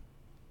killing them?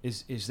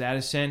 Is that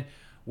a sin?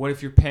 What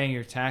if you're paying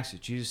your taxes?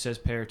 Jesus says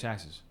pay your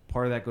taxes.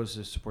 Part of that goes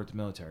to support the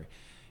military.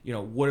 You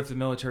know, what if the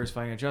military is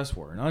fighting a just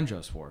war, an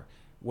unjust war?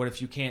 What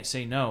if you can't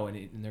say no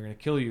and they're going to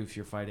kill you if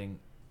you're fighting?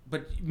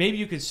 But maybe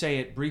you could say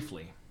it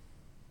briefly.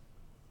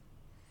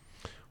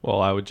 Well,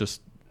 I would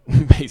just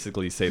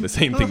basically say the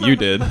same thing you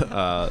did.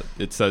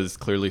 It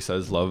clearly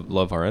says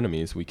love our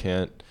enemies. We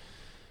can't,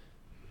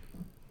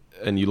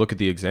 and you look at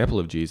the example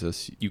of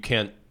Jesus, you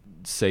can't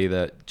say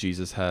that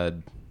Jesus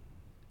had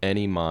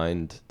any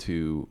mind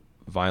to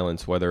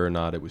violence, whether or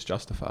not it was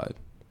justified.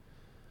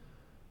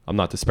 I'm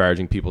not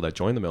disparaging people that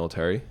join the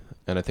military,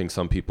 and I think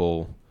some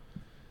people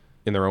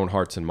in their own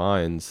hearts and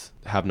minds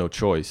have no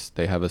choice.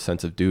 They have a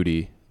sense of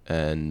duty,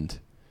 and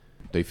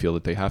they feel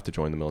that they have to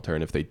join the military,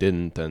 and if they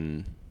didn't,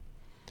 then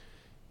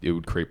it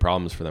would create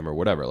problems for them or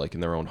whatever, like in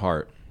their own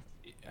heart.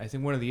 I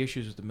think one of the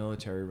issues with the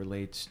military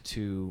relates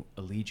to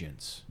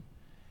allegiance.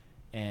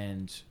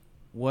 And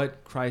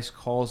what Christ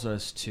calls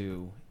us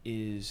to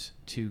is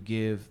to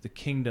give the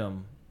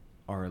kingdom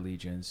our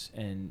allegiance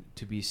and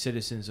to be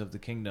citizens of the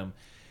kingdom.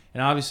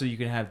 And obviously you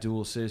can have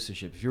dual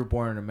citizenship. If you're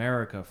born in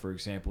America, for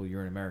example,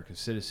 you're an American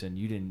citizen.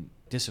 You didn't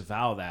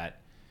disavow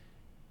that.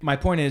 My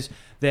point is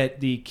that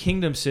the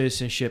kingdom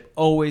citizenship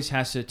always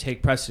has to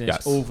take precedence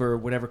Yes. over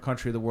whatever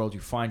country of the world you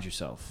find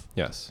yourself.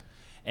 Yes.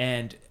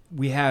 And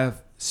we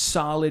have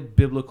solid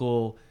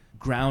biblical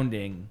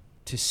grounding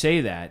to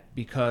say that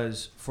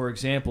because, for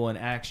example, in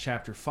Acts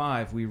chapter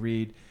 5, we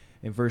read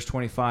in verse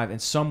 25,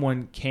 and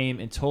someone came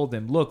and told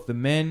them, look, the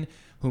men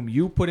whom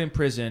you put in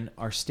prison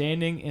are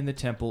standing in the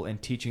temple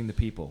and teaching the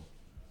people.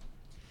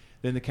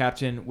 Then the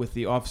captain with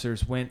the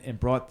officers went and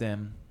brought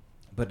them,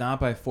 but not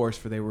by force,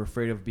 for they were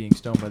afraid of being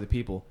stoned by the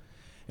people.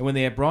 And when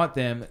they had brought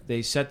them,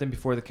 they set them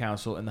before the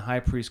council, and the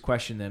high priest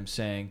questioned them,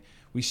 saying,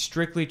 we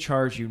strictly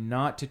charge you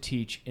not to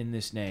teach in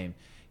this name,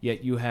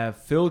 yet you have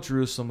filled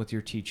Jerusalem with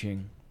your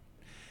teaching,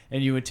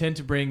 and you intend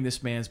to bring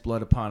this man's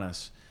blood upon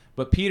us.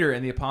 But Peter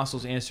and the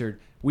apostles answered,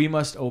 we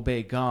must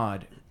obey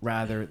God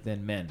rather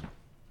than men.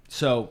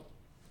 So,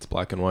 It's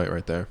black and white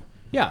right there.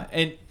 yeah,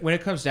 and when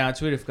it comes down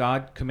to it, if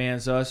God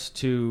commands us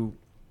to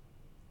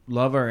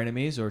love our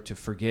enemies or to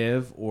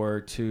forgive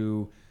or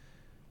to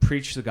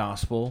preach the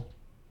gospel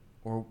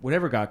or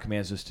whatever God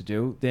commands us to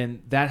do,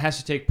 then that has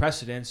to take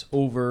precedence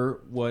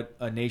over what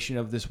a nation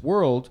of this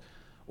world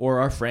or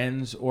our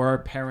friends or our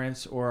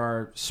parents or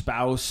our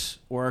spouse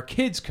or our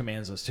kids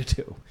commands us to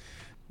do.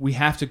 We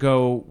have to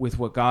go with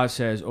what God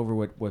says over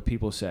what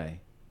people say.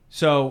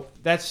 So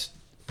that's,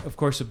 of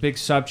course, a big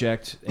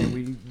subject, and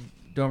we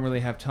don't really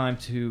have time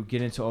to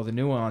get into all the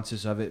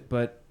nuances of it,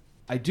 but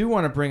I do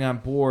want to bring on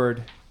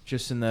board,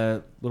 just in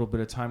the little bit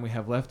of time we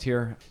have left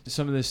here,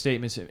 some of the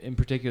statements in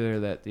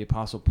particular that the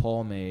Apostle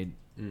Paul made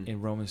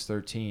in Romans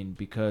 13,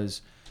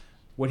 because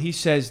what he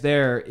says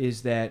there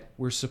is that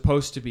we're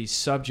supposed to be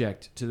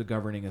subject to the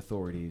governing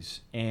authorities,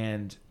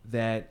 and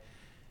that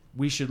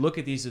we should look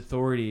at these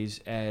authorities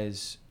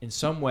as in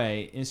some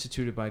way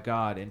instituted by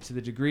God, and to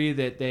the degree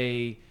that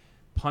they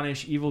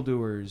punish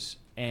evildoers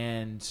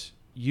and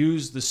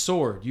use the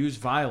sword, use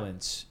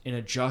violence in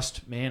a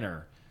just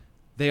manner,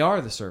 they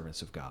are the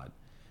servants of God.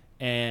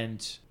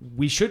 And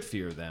we should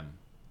fear them.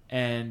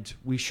 And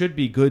we should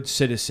be good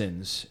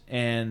citizens.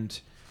 And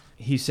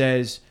he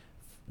says,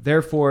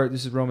 therefore,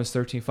 this is Romans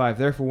 13:5,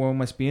 therefore one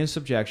must be in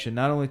subjection,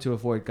 not only to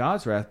avoid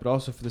God's wrath, but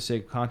also for the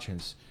sake of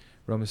conscience.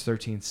 Romans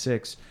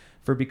 13:6,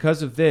 for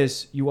because of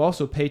this, you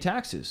also pay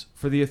taxes.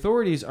 For the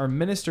authorities are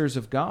ministers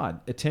of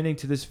God, attending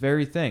to this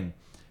very thing.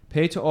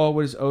 Pay to all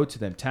what is owed to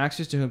them.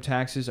 Taxes to whom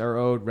taxes are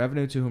owed,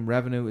 revenue to whom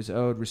revenue is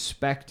owed,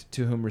 respect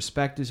to whom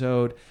respect is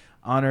owed,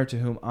 honor to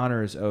whom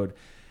honor is owed.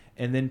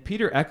 And then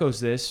Peter echoes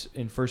this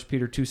in 1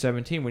 Peter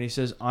 2:17 when he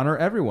says, honor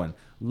everyone,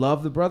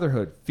 love the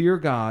brotherhood, fear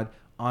God,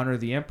 honor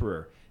the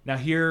emperor. Now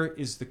here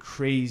is the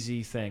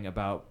crazy thing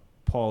about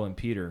Paul and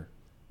Peter.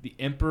 The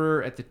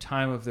emperor at the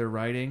time of their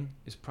writing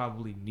is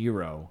probably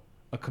Nero,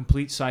 a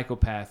complete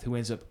psychopath who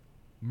ends up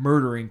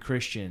murdering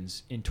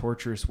Christians in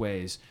torturous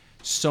ways,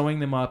 sewing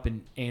them up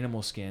in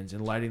animal skins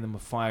and lighting them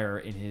afire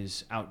in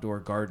his outdoor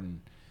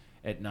garden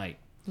at night.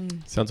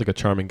 Sounds like a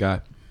charming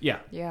guy. Yeah.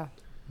 Yeah.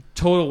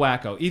 Total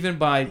wacko, even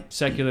by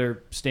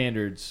secular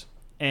standards.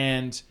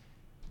 And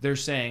they're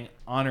saying,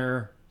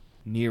 honor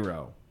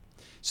Nero.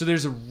 So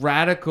there's a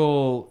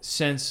radical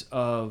sense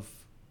of,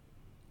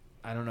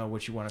 I don't know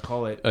what you want to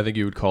call it, I think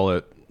you would call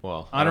it,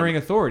 well, honoring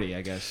authority,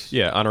 I guess.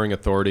 Yeah, honoring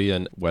authority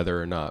and whether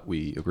or not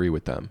we agree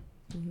with them.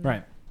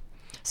 Right.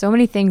 So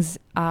many things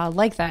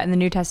like that in the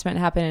New Testament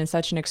happen in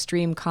such an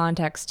extreme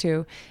context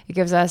too. It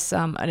gives us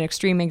an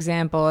extreme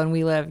example, and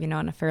we live, in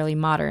a fairly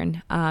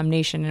modern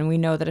nation, and we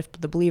know that if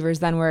the believers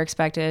then were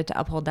expected to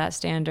uphold that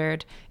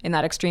standard in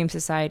that extreme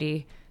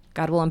society,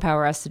 God will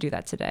empower us to do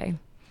that today.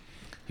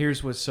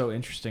 Here's what's so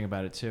interesting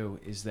about it too,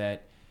 is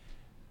that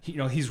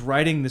he's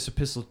writing this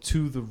epistle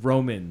to the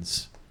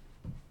Romans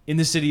in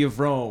the city of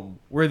Rome,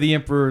 where the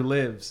emperor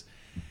lives.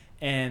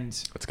 And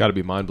It's got to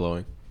be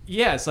mind-blowing.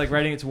 yeah, it's like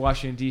writing it to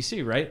Washington,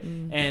 D.C., right?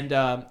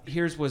 And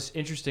here's what's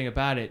interesting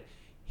about it.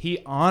 He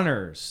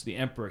honors the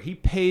emperor. He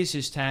pays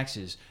his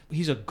taxes.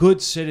 He's a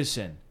good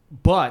citizen.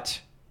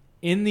 But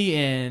in the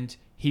end,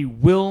 he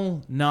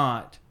will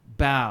not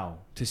bow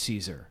to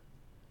Caesar.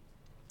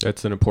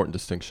 That's an important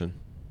distinction.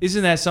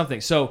 Isn't that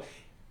something? So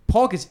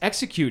Paul gets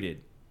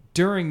executed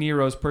during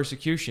Nero's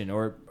persecution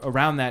or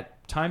around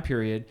that time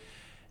period.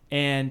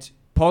 And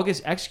Paul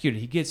gets executed.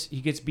 He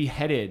gets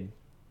beheaded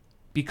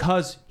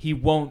because he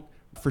won't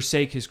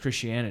forsake his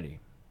Christianity.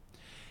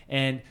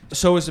 And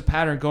so is the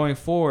pattern going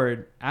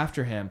forward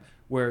after him,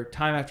 where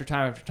time after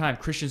time after time,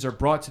 Christians are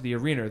brought to the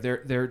arena.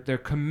 They're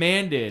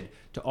commanded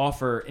to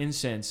offer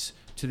incense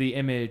to the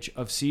image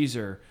of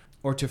Caesar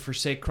or to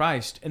forsake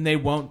Christ, and they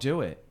won't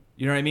do it.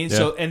 You know what I mean? Yeah.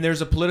 So, and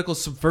there's a political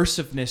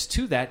subversiveness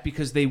to that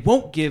because they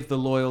won't give the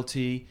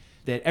loyalty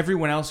that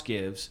everyone else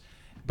gives,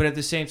 but at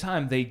the same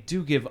time, they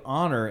do give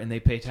honor and they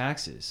pay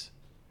taxes.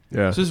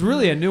 Yeah. So it's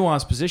really a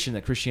nuanced position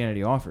that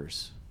Christianity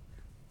offers.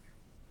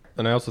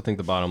 And I also think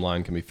the bottom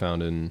line can be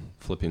found in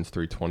Philippians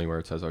 3:20, where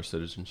it says our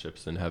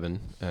citizenship's in heaven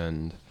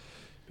and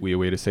we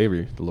await a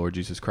Savior, the Lord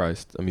Jesus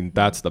Christ. I mean,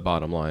 that's the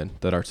bottom line,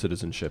 that our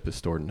citizenship is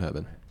stored in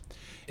heaven.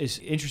 It's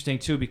interesting,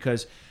 too,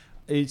 because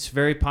it's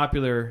very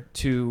popular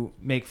to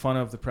make fun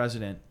of the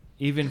president,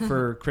 even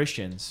for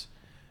Christians.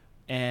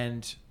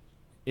 And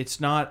it's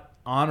not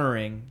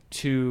honoring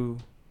to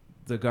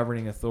the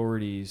governing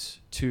authorities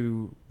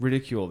to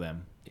ridicule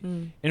them.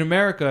 In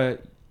America,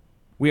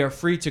 we are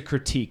free to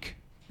critique,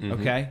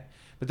 okay?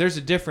 But there's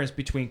a difference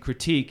between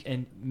critique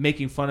and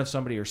making fun of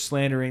somebody or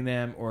slandering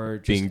them or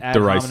just Being ad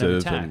hominem derisive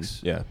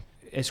attacks. and yeah.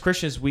 As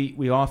Christians,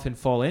 we often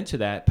fall into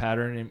that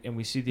pattern, and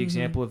we see the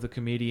example of the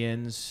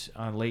comedians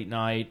on late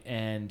night,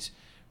 and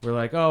we're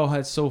like, oh,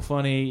 that's so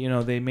funny.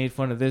 They made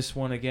fun of this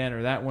one again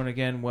or that one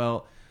again.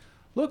 Well,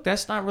 look,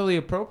 that's not really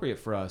appropriate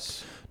for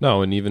us.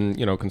 No, and even,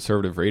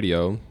 conservative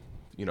radio,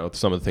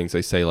 some of the things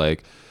they say,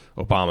 like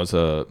Obama's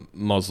a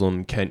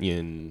Muslim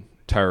Kenyan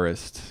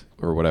terrorist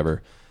or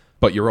whatever,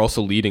 but you're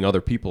also leading other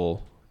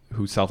people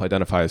who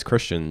self-identify as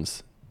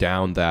Christians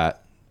down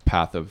that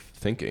path of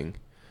thinking.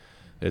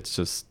 It's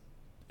just,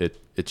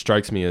 it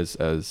strikes me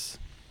as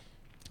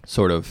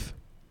sort of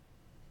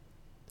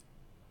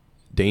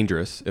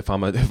dangerous if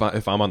I'm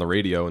on the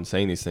radio and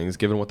saying these things,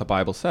 given what the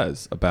Bible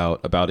says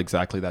about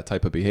exactly that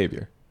type of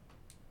behavior.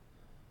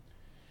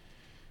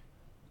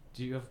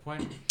 Do you have a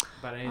point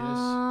about any of this?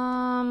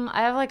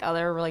 I have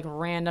other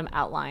random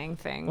outlying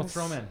things. Well,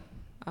 throw them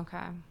in.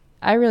 Okay.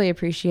 I really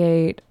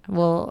appreciate,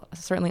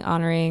 certainly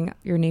honoring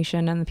your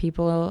nation and the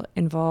people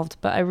involved,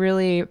 but I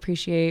really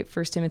appreciate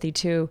 1 Timothy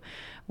 2,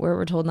 where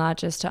we're told not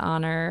just to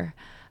honor,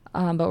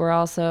 but we're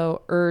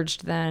also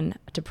urged then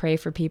to pray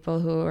for people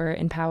who are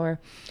in power.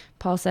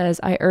 Paul says,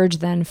 I urge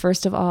then,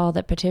 first of all,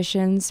 that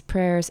petitions,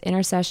 prayers,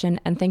 intercession,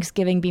 and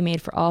thanksgiving be made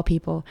for all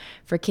people,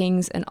 for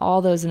kings and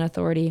all those in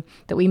authority,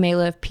 that we may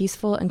live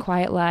peaceful and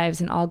quiet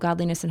lives in all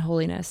godliness and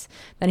holiness.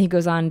 Then he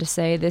goes on to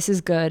say, this is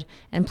good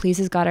and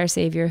pleases God our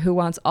Savior, who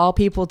wants all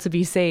people to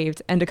be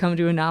saved and to come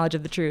to a knowledge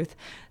of the truth.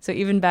 So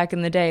even back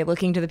in the day,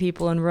 looking to the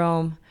people in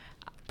Rome,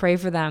 pray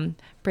for them,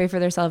 pray for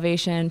their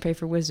salvation, pray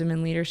for wisdom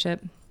and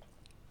leadership.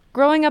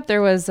 Growing up,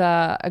 there was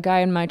a guy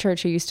in my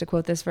church who used to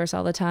quote this verse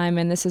all the time,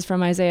 and this is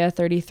from Isaiah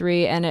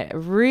 33, and it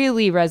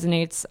really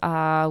resonates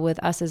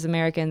with us as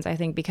Americans, I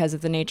think, because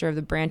of the nature of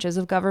the branches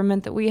of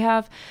government that we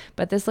have.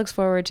 But this looks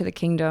forward to the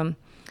kingdom,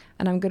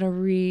 and I'm going to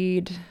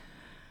read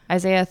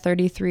Isaiah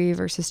 33,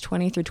 verses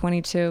 20 through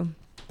 22.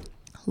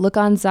 Look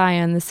on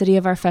Zion, the city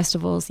of our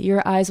festivals.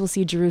 Your eyes will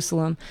see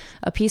Jerusalem,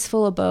 a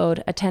peaceful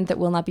abode, a tent that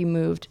will not be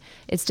moved.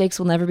 Its stakes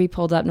will never be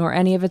pulled up, nor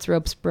any of its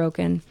ropes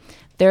broken.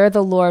 There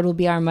the Lord will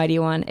be our mighty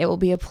one. It will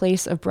be a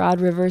place of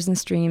broad rivers and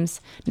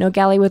streams. No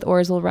galley with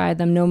oars will ride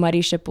them. No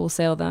mighty ship will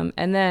sail them.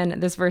 And then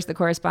this verse that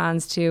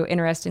corresponds to,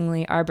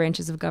 interestingly, our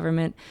branches of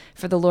government.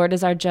 For the Lord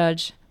is our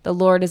judge. The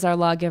Lord is our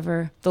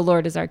lawgiver. The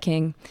Lord is our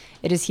king.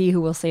 It is he who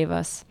will save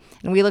us.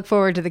 And we look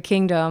forward to the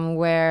kingdom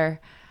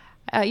where,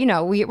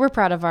 we're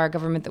proud of our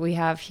government that we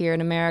have here in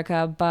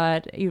America,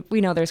 but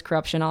we know there's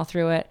corruption all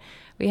through it.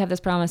 We have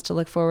this promise to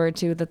look forward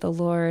to, that the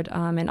Lord,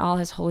 in all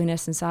his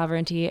holiness and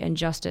sovereignty and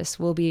justice,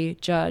 will be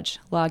judge,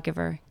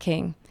 lawgiver,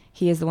 king.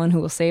 He is the one who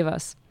will save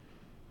us.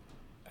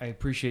 I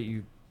appreciate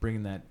you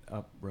bringing that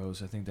up,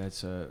 Rose. I think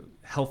that's a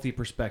healthy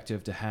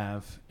perspective to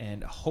have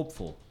and a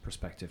hopeful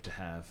perspective to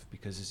have,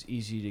 because it's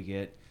easy to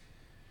get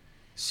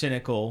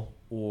cynical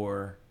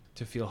or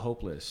to feel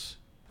hopeless.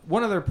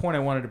 One other point I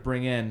wanted to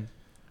bring in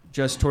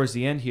just towards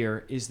the end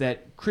here is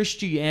that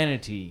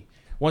Christianity,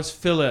 once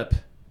Philip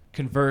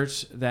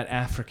converts that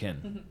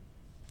African,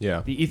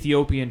 the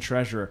Ethiopian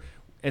treasurer,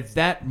 at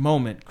that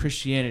moment,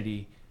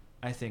 Christianity,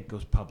 I think,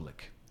 goes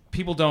public.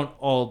 People don't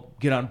all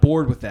get on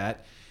board with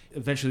that.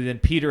 Eventually, then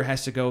Peter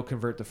has to go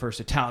convert the first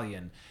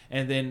Italian,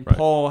 and then Right.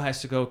 Paul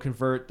has to go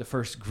convert the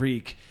first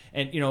Greek.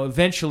 And,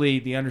 eventually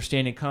the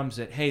understanding comes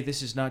that, hey,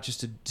 this is not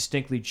just a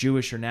distinctly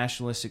Jewish or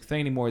nationalistic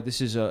thing anymore.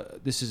 This is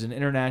an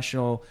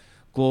international,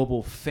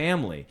 global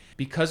family.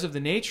 Because of the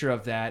nature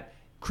of that,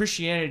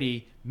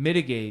 Christianity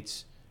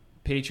mitigates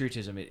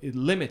patriotism. It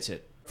limits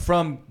it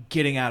from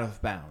getting out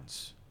of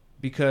bounds.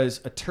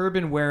 Because a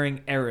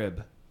turban-wearing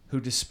Arab who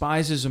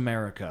despises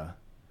America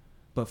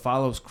but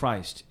follows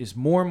Christ is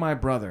more my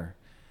brother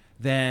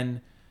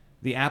than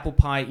the apple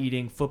pie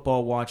eating,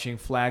 football watching,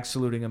 flag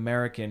saluting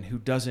American who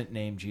doesn't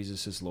name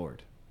Jesus as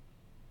Lord.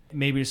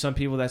 Maybe to some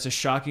people that's a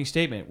shocking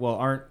statement. Well,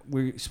 aren't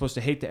we supposed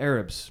to hate the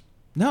Arabs?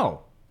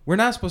 No, we're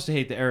not supposed to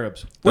hate the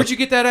Arabs. Where'd you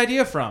get that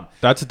idea from?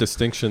 That's a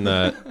distinction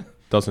that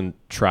doesn't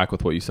track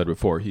with what you said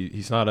before.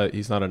 He's not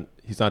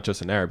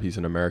just an Arab. He's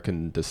an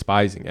American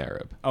despising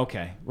Arab.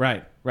 Okay,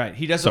 right.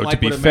 He doesn't So to like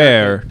be what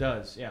fair- America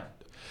does. Yeah.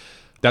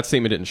 That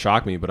statement didn't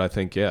shock me, but I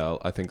think a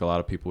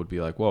lot of people would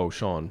be like, "Whoa,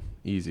 Sean,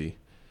 easy."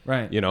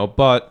 Right.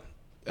 But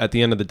at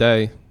the end of the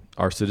day,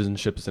 our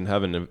citizenship is in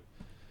heaven.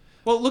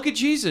 Well, look at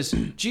Jesus.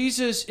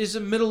 Jesus is a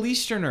Middle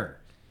Easterner.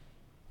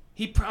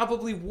 He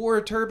probably wore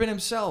a turban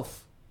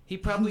himself. He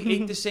probably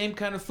ate the same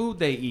kind of food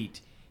they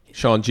eat.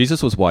 Sean,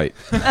 Jesus was white.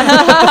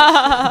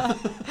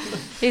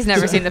 He's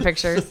never seen the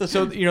pictures.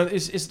 So,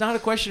 it's not a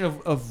question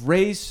of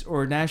race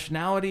or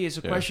nationality. It's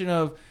a question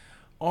of,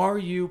 are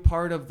you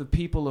part of the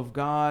people of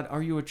God?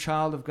 Are you a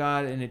child of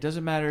God? And it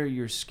doesn't matter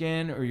your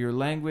skin or your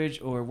language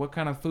or what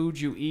kind of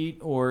food you eat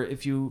or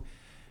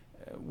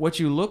what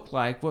you look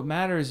like. What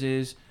matters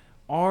is,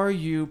 are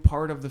you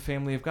part of the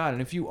family of God?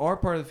 And if you are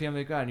part of the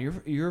family of God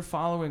and you're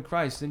following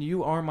Christ, then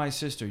you are my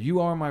sister. You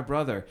are my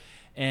brother.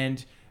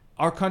 And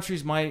our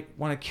countries might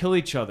want to kill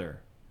each other.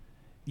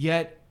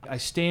 Yet I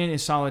stand in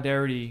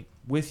solidarity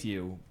with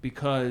you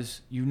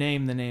because you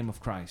name the name of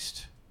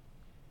Christ.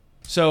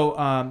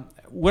 So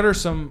what are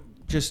some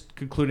just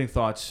concluding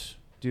thoughts?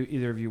 Do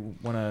either of you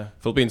want to?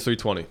 Philippians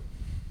 3:20.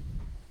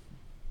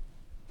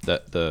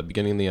 That the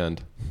beginning and the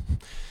end.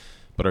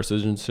 But our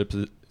citizenship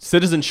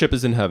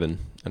is in heaven,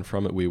 and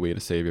from it we await a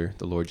Savior,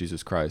 the Lord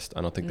Jesus Christ.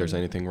 I don't think there's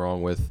anything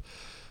wrong with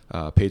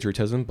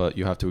patriotism, but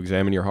you have to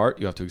examine your heart.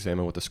 You have to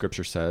examine what the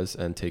Scripture says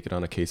and take it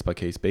on a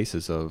case-by-case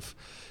basis of,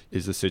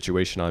 is the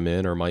situation I'm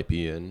in or might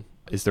be in,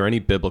 is there any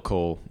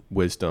biblical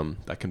wisdom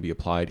that can be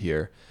applied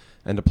here?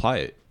 And apply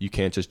it. You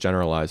can't just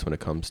generalize when it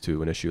comes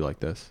to an issue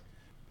like this.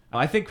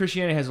 I think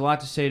Christianity has a lot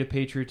to say to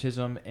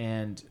patriotism,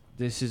 and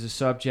this is a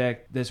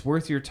subject that's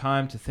worth your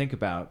time to think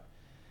about.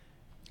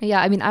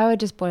 Yeah, I mean, I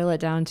would just boil it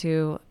down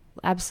to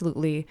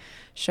absolutely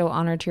show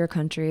honor to your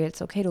country.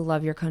 It's okay to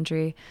love your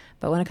country,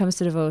 but when it comes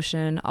to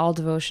devotion, all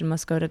devotion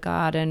must go to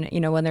God. And,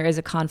 when there is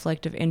a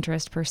conflict of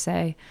interest per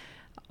se,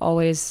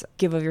 always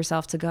give of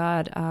yourself to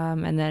God,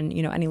 and then,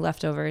 any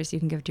leftovers you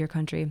can give to your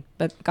country.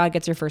 But God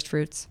gets your first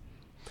fruits.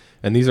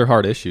 And these are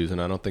hard issues, and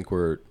I don't think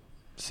we're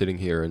sitting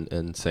here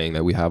and saying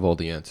that we have all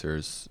the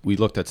answers. We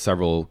looked at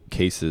several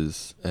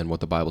cases and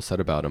what the Bible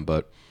said about them,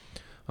 but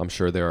I'm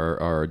sure there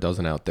are a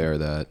dozen out there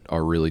that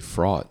are really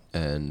fraught.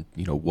 And,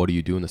 what do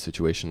you do in the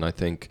situation? I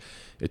think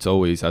it's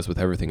always, as with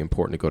everything,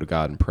 important to go to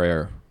God in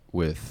prayer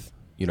with,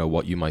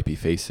 what you might be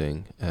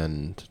facing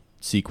and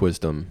seek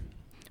wisdom.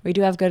 We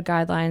do have good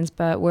guidelines,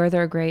 but where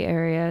there are gray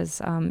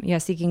areas,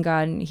 seeking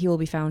God, and He will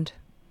be found.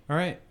 All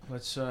right,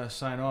 let's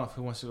sign off.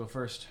 Who wants to go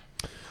first?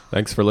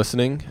 Thanks for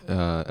listening.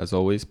 As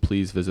always,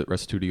 please visit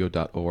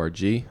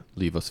restudio.org.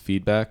 Leave us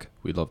feedback.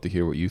 We'd love to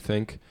hear what you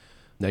think.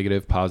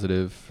 Negative,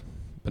 positive,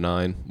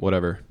 benign,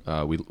 whatever.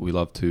 We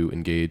love to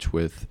engage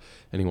with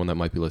anyone that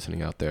might be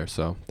listening out there.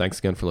 So thanks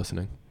again for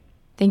listening.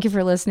 Thank you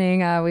for listening.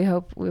 We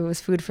hope it was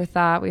food for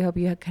thought. We hope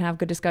you can have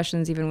good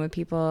discussions even with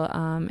people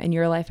in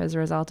your life as a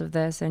result of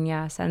this.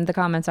 And send the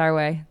comments our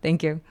way.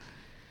 Thank you.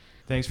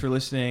 Thanks for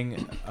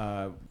listening.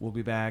 We'll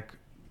be back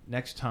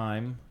next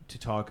time to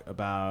talk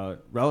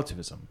about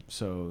relativism.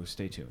 So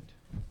stay tuned.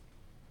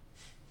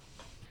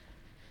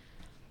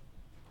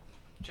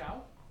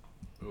 Ciao.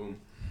 Boom.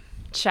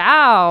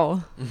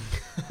 Ciao.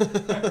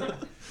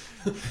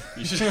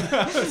 You should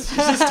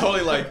just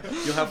totally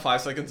you'll have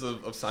 5 seconds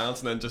of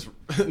silence and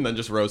then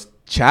just roast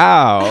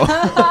ciao.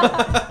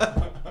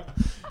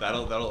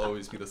 That'll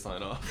always be the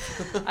sign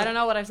off. I don't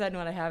know what I've said and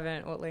what I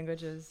haven't, what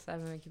languages. I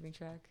haven't been keeping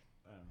track.